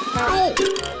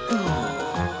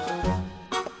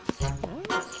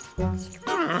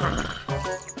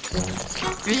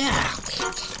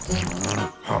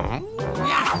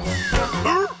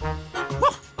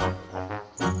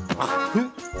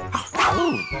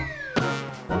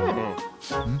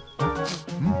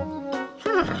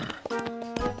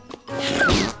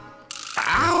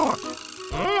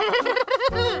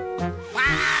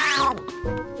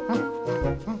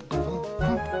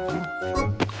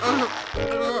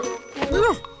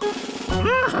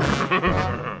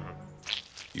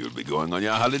 You'll be going on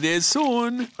your holidays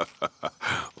soon.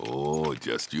 Oh,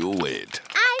 just you wait.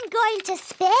 I'm going to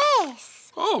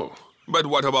space. Oh, but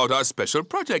what about our special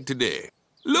project today?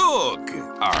 Look,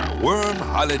 our worm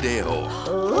holiday home.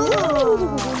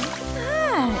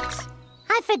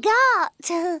 I forgot.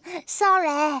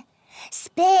 Sorry.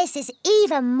 Space is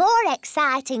even more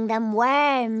exciting than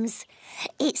worms.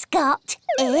 It's got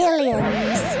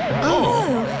aliens.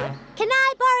 Oh, Can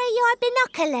I borrow your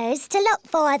binoculars to look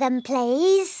for them,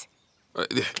 please?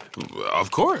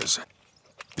 of course.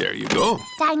 There you go.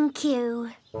 Thank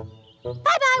you.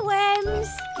 Bye-bye, worms.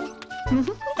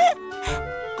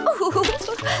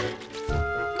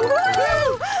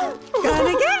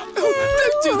 Gonna get you.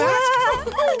 Don't do that!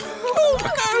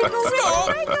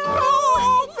 Stop!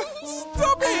 Oh,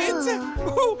 stop it!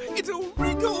 Oh, it'll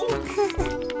wriggle.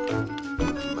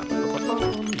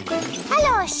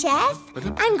 Hello, Chef.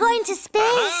 I'm going to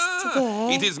space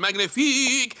today. It is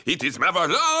magnifique. It is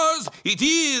marvelous. It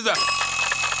is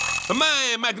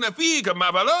my magnifique,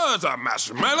 marvelous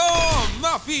marshmallow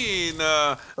muffin.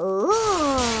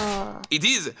 Ooh. It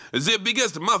is the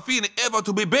biggest muffin ever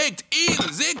to be baked in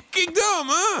the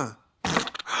kingdom.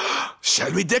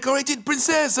 Shall we decorate it,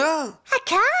 Princess? I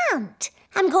can't.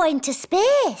 I'm going to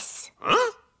space.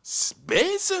 Huh?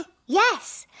 Space?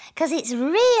 Yes, because it's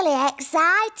really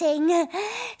exciting.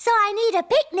 So I need a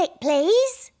picnic,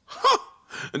 please. Huh.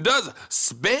 Does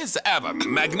space have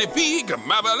magnifique,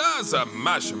 marvelous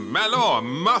marshmallow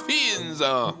muffins?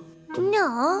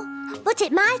 No, but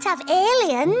it might have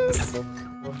aliens.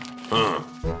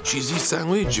 Cheesy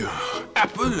sandwich,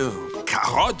 apple,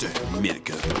 carrot, milk.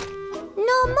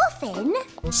 No muffin?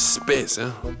 Space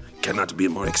cannot be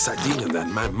more exciting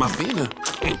than my muffin.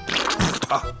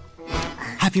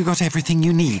 Have you got everything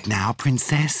you need now,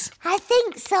 Princess? I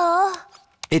think so.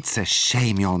 It's a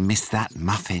shame you'll miss that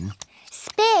muffin.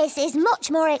 Space is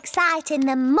much more exciting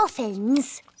than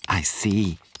muffins. I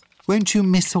see. Won't you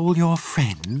miss all your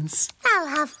friends? I'll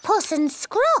have Puss and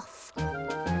Scruff. Bye,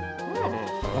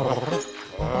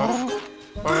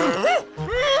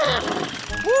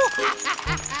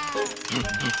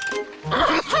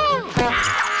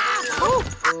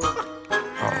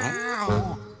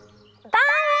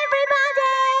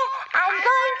 everybody! I'm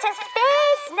going to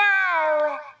space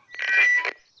now.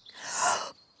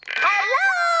 Hello!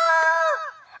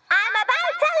 I'm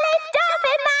about to lift off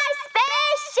in my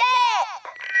spaceship.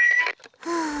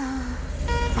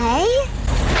 Hey?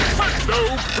 Hello,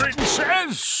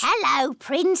 Princess. Hello,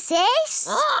 Princess.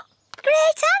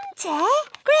 Great Auntie?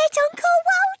 Great Uncle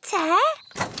Walter?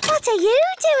 What are you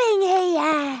doing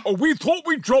here? Oh, we thought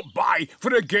we'd drop by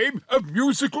for a game of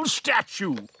musical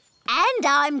statue. And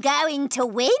I'm going to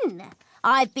win.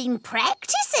 I've been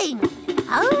practicing.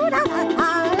 Hello,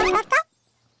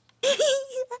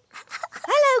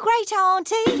 Great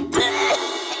Auntie.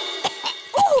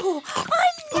 Oh, I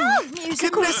love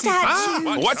musical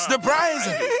statues. What's the prize?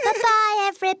 Bye-bye,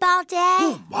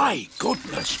 everybody. My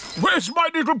goodness. Where's my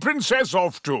little princess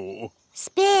off to?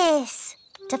 Space.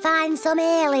 To find some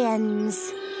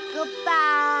aliens.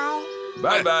 Goodbye.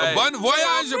 Bye-bye. Bon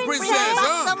voyage, princess.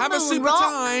 Huh? Have a super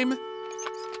time.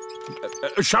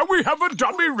 Shall we have a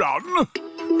dummy run?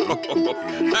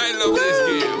 I love this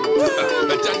game.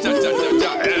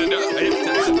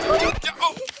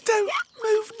 Don't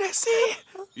move, Nessie.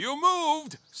 You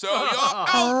moved, so you're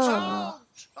out.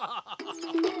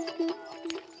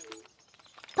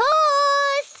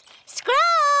 Puss!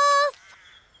 Scruff!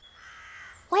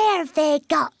 Where have they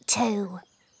got to?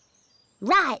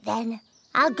 Right then,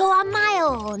 I'll go on my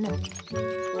own.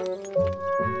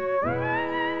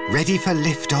 Ready for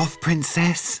liftoff,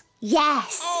 Princess?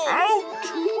 Yes.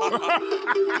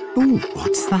 Ooh,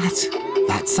 what's that?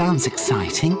 That sounds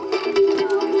exciting.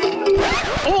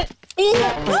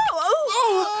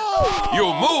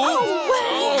 You moved.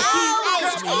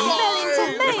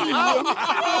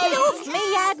 Off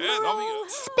me, Admiral.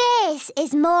 Space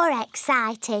is more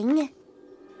exciting.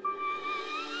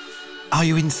 Are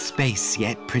you in space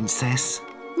yet, Princess?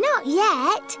 Not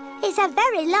yet. It's a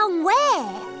very long way.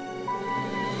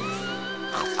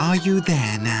 Are you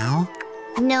there now?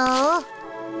 No.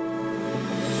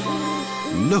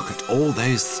 Look at all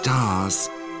those stars.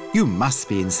 You must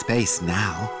be in space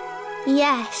now.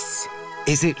 Yes.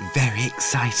 Is it very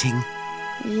exciting?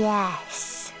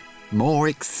 Yes. More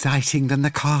exciting than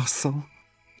the castle?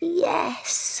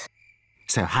 Yes.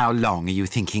 So how long are you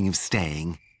thinking of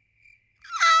staying?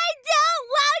 I don't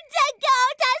want to go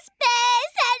to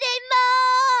space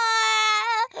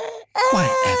anymore! Why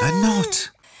ever not?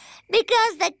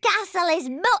 Because the castle is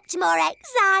much more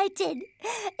exciting.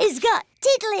 It's got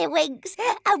tiddlywinks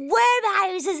and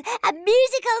wormhouses and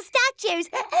musical statues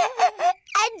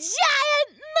and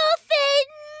giant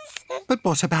muffins. But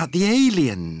what about the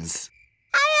aliens?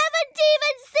 I haven't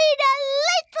even seen a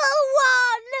little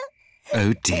one.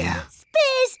 Oh dear.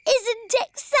 Space isn't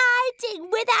exciting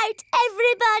without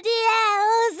everybody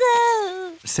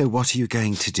else. So what are you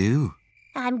going to do?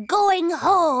 I'm going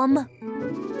home.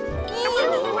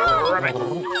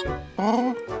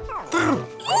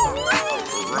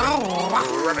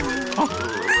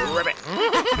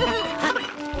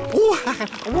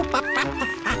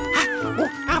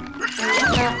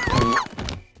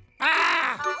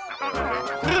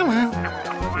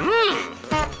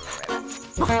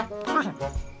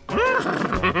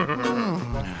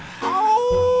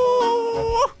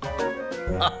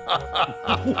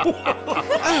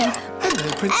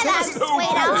 Hello, Princess.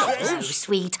 Hello,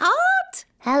 sweetheart.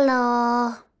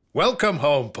 Hello. Welcome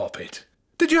home, Poppet.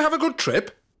 Did you have a good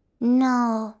trip?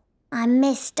 No, I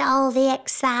missed all the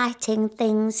exciting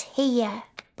things here.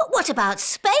 But what about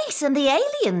space and the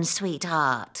aliens,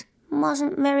 sweetheart?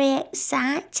 Wasn't very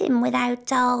exciting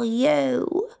without all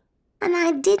you. And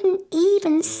I didn't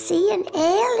even see an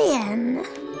alien.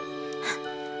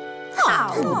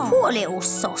 Oh, poor little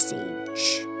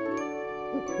sausage.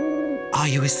 Are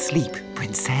you asleep,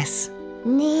 Princess?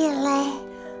 Nearly.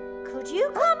 Could you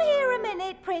come here a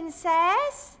minute,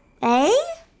 Princess? Eh?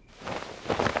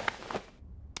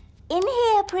 In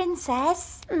here,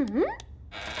 Princess. Mm-hmm.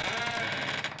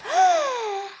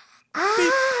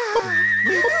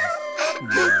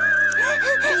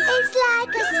 It's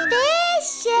like a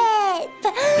spaceship.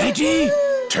 Ready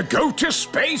to go to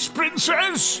space,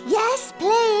 Princess? Yes,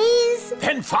 please.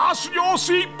 Then fasten your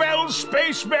seatbelts,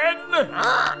 spacemen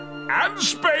and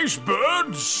space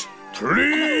birds.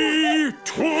 3,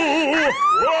 2, 1.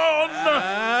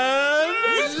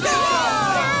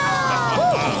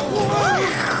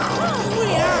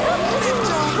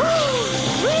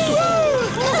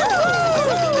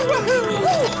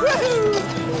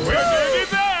 We're nearly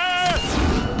there.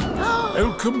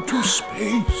 Welcome to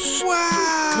space.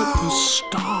 Wow! Look at the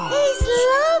stars. It's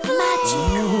lovely.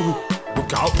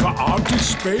 Look out for Auntie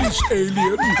Space,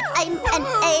 alien. I'm an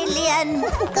alien.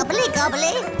 Gobbly,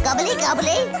 gobbly, gobbly,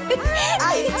 gobbly.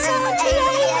 I'm an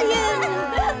alien.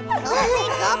 Gobbly,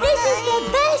 gobbly. This is the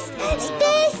best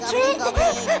space trip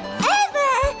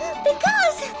ever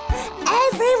because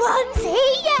everyone's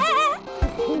here.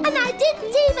 And I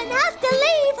didn't even have to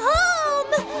leave home.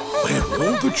 We're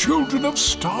all the children of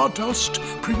Stardust,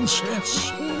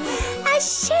 Princess. A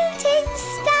shooting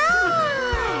star.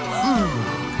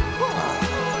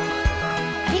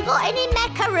 Have you got any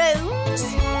macaroons?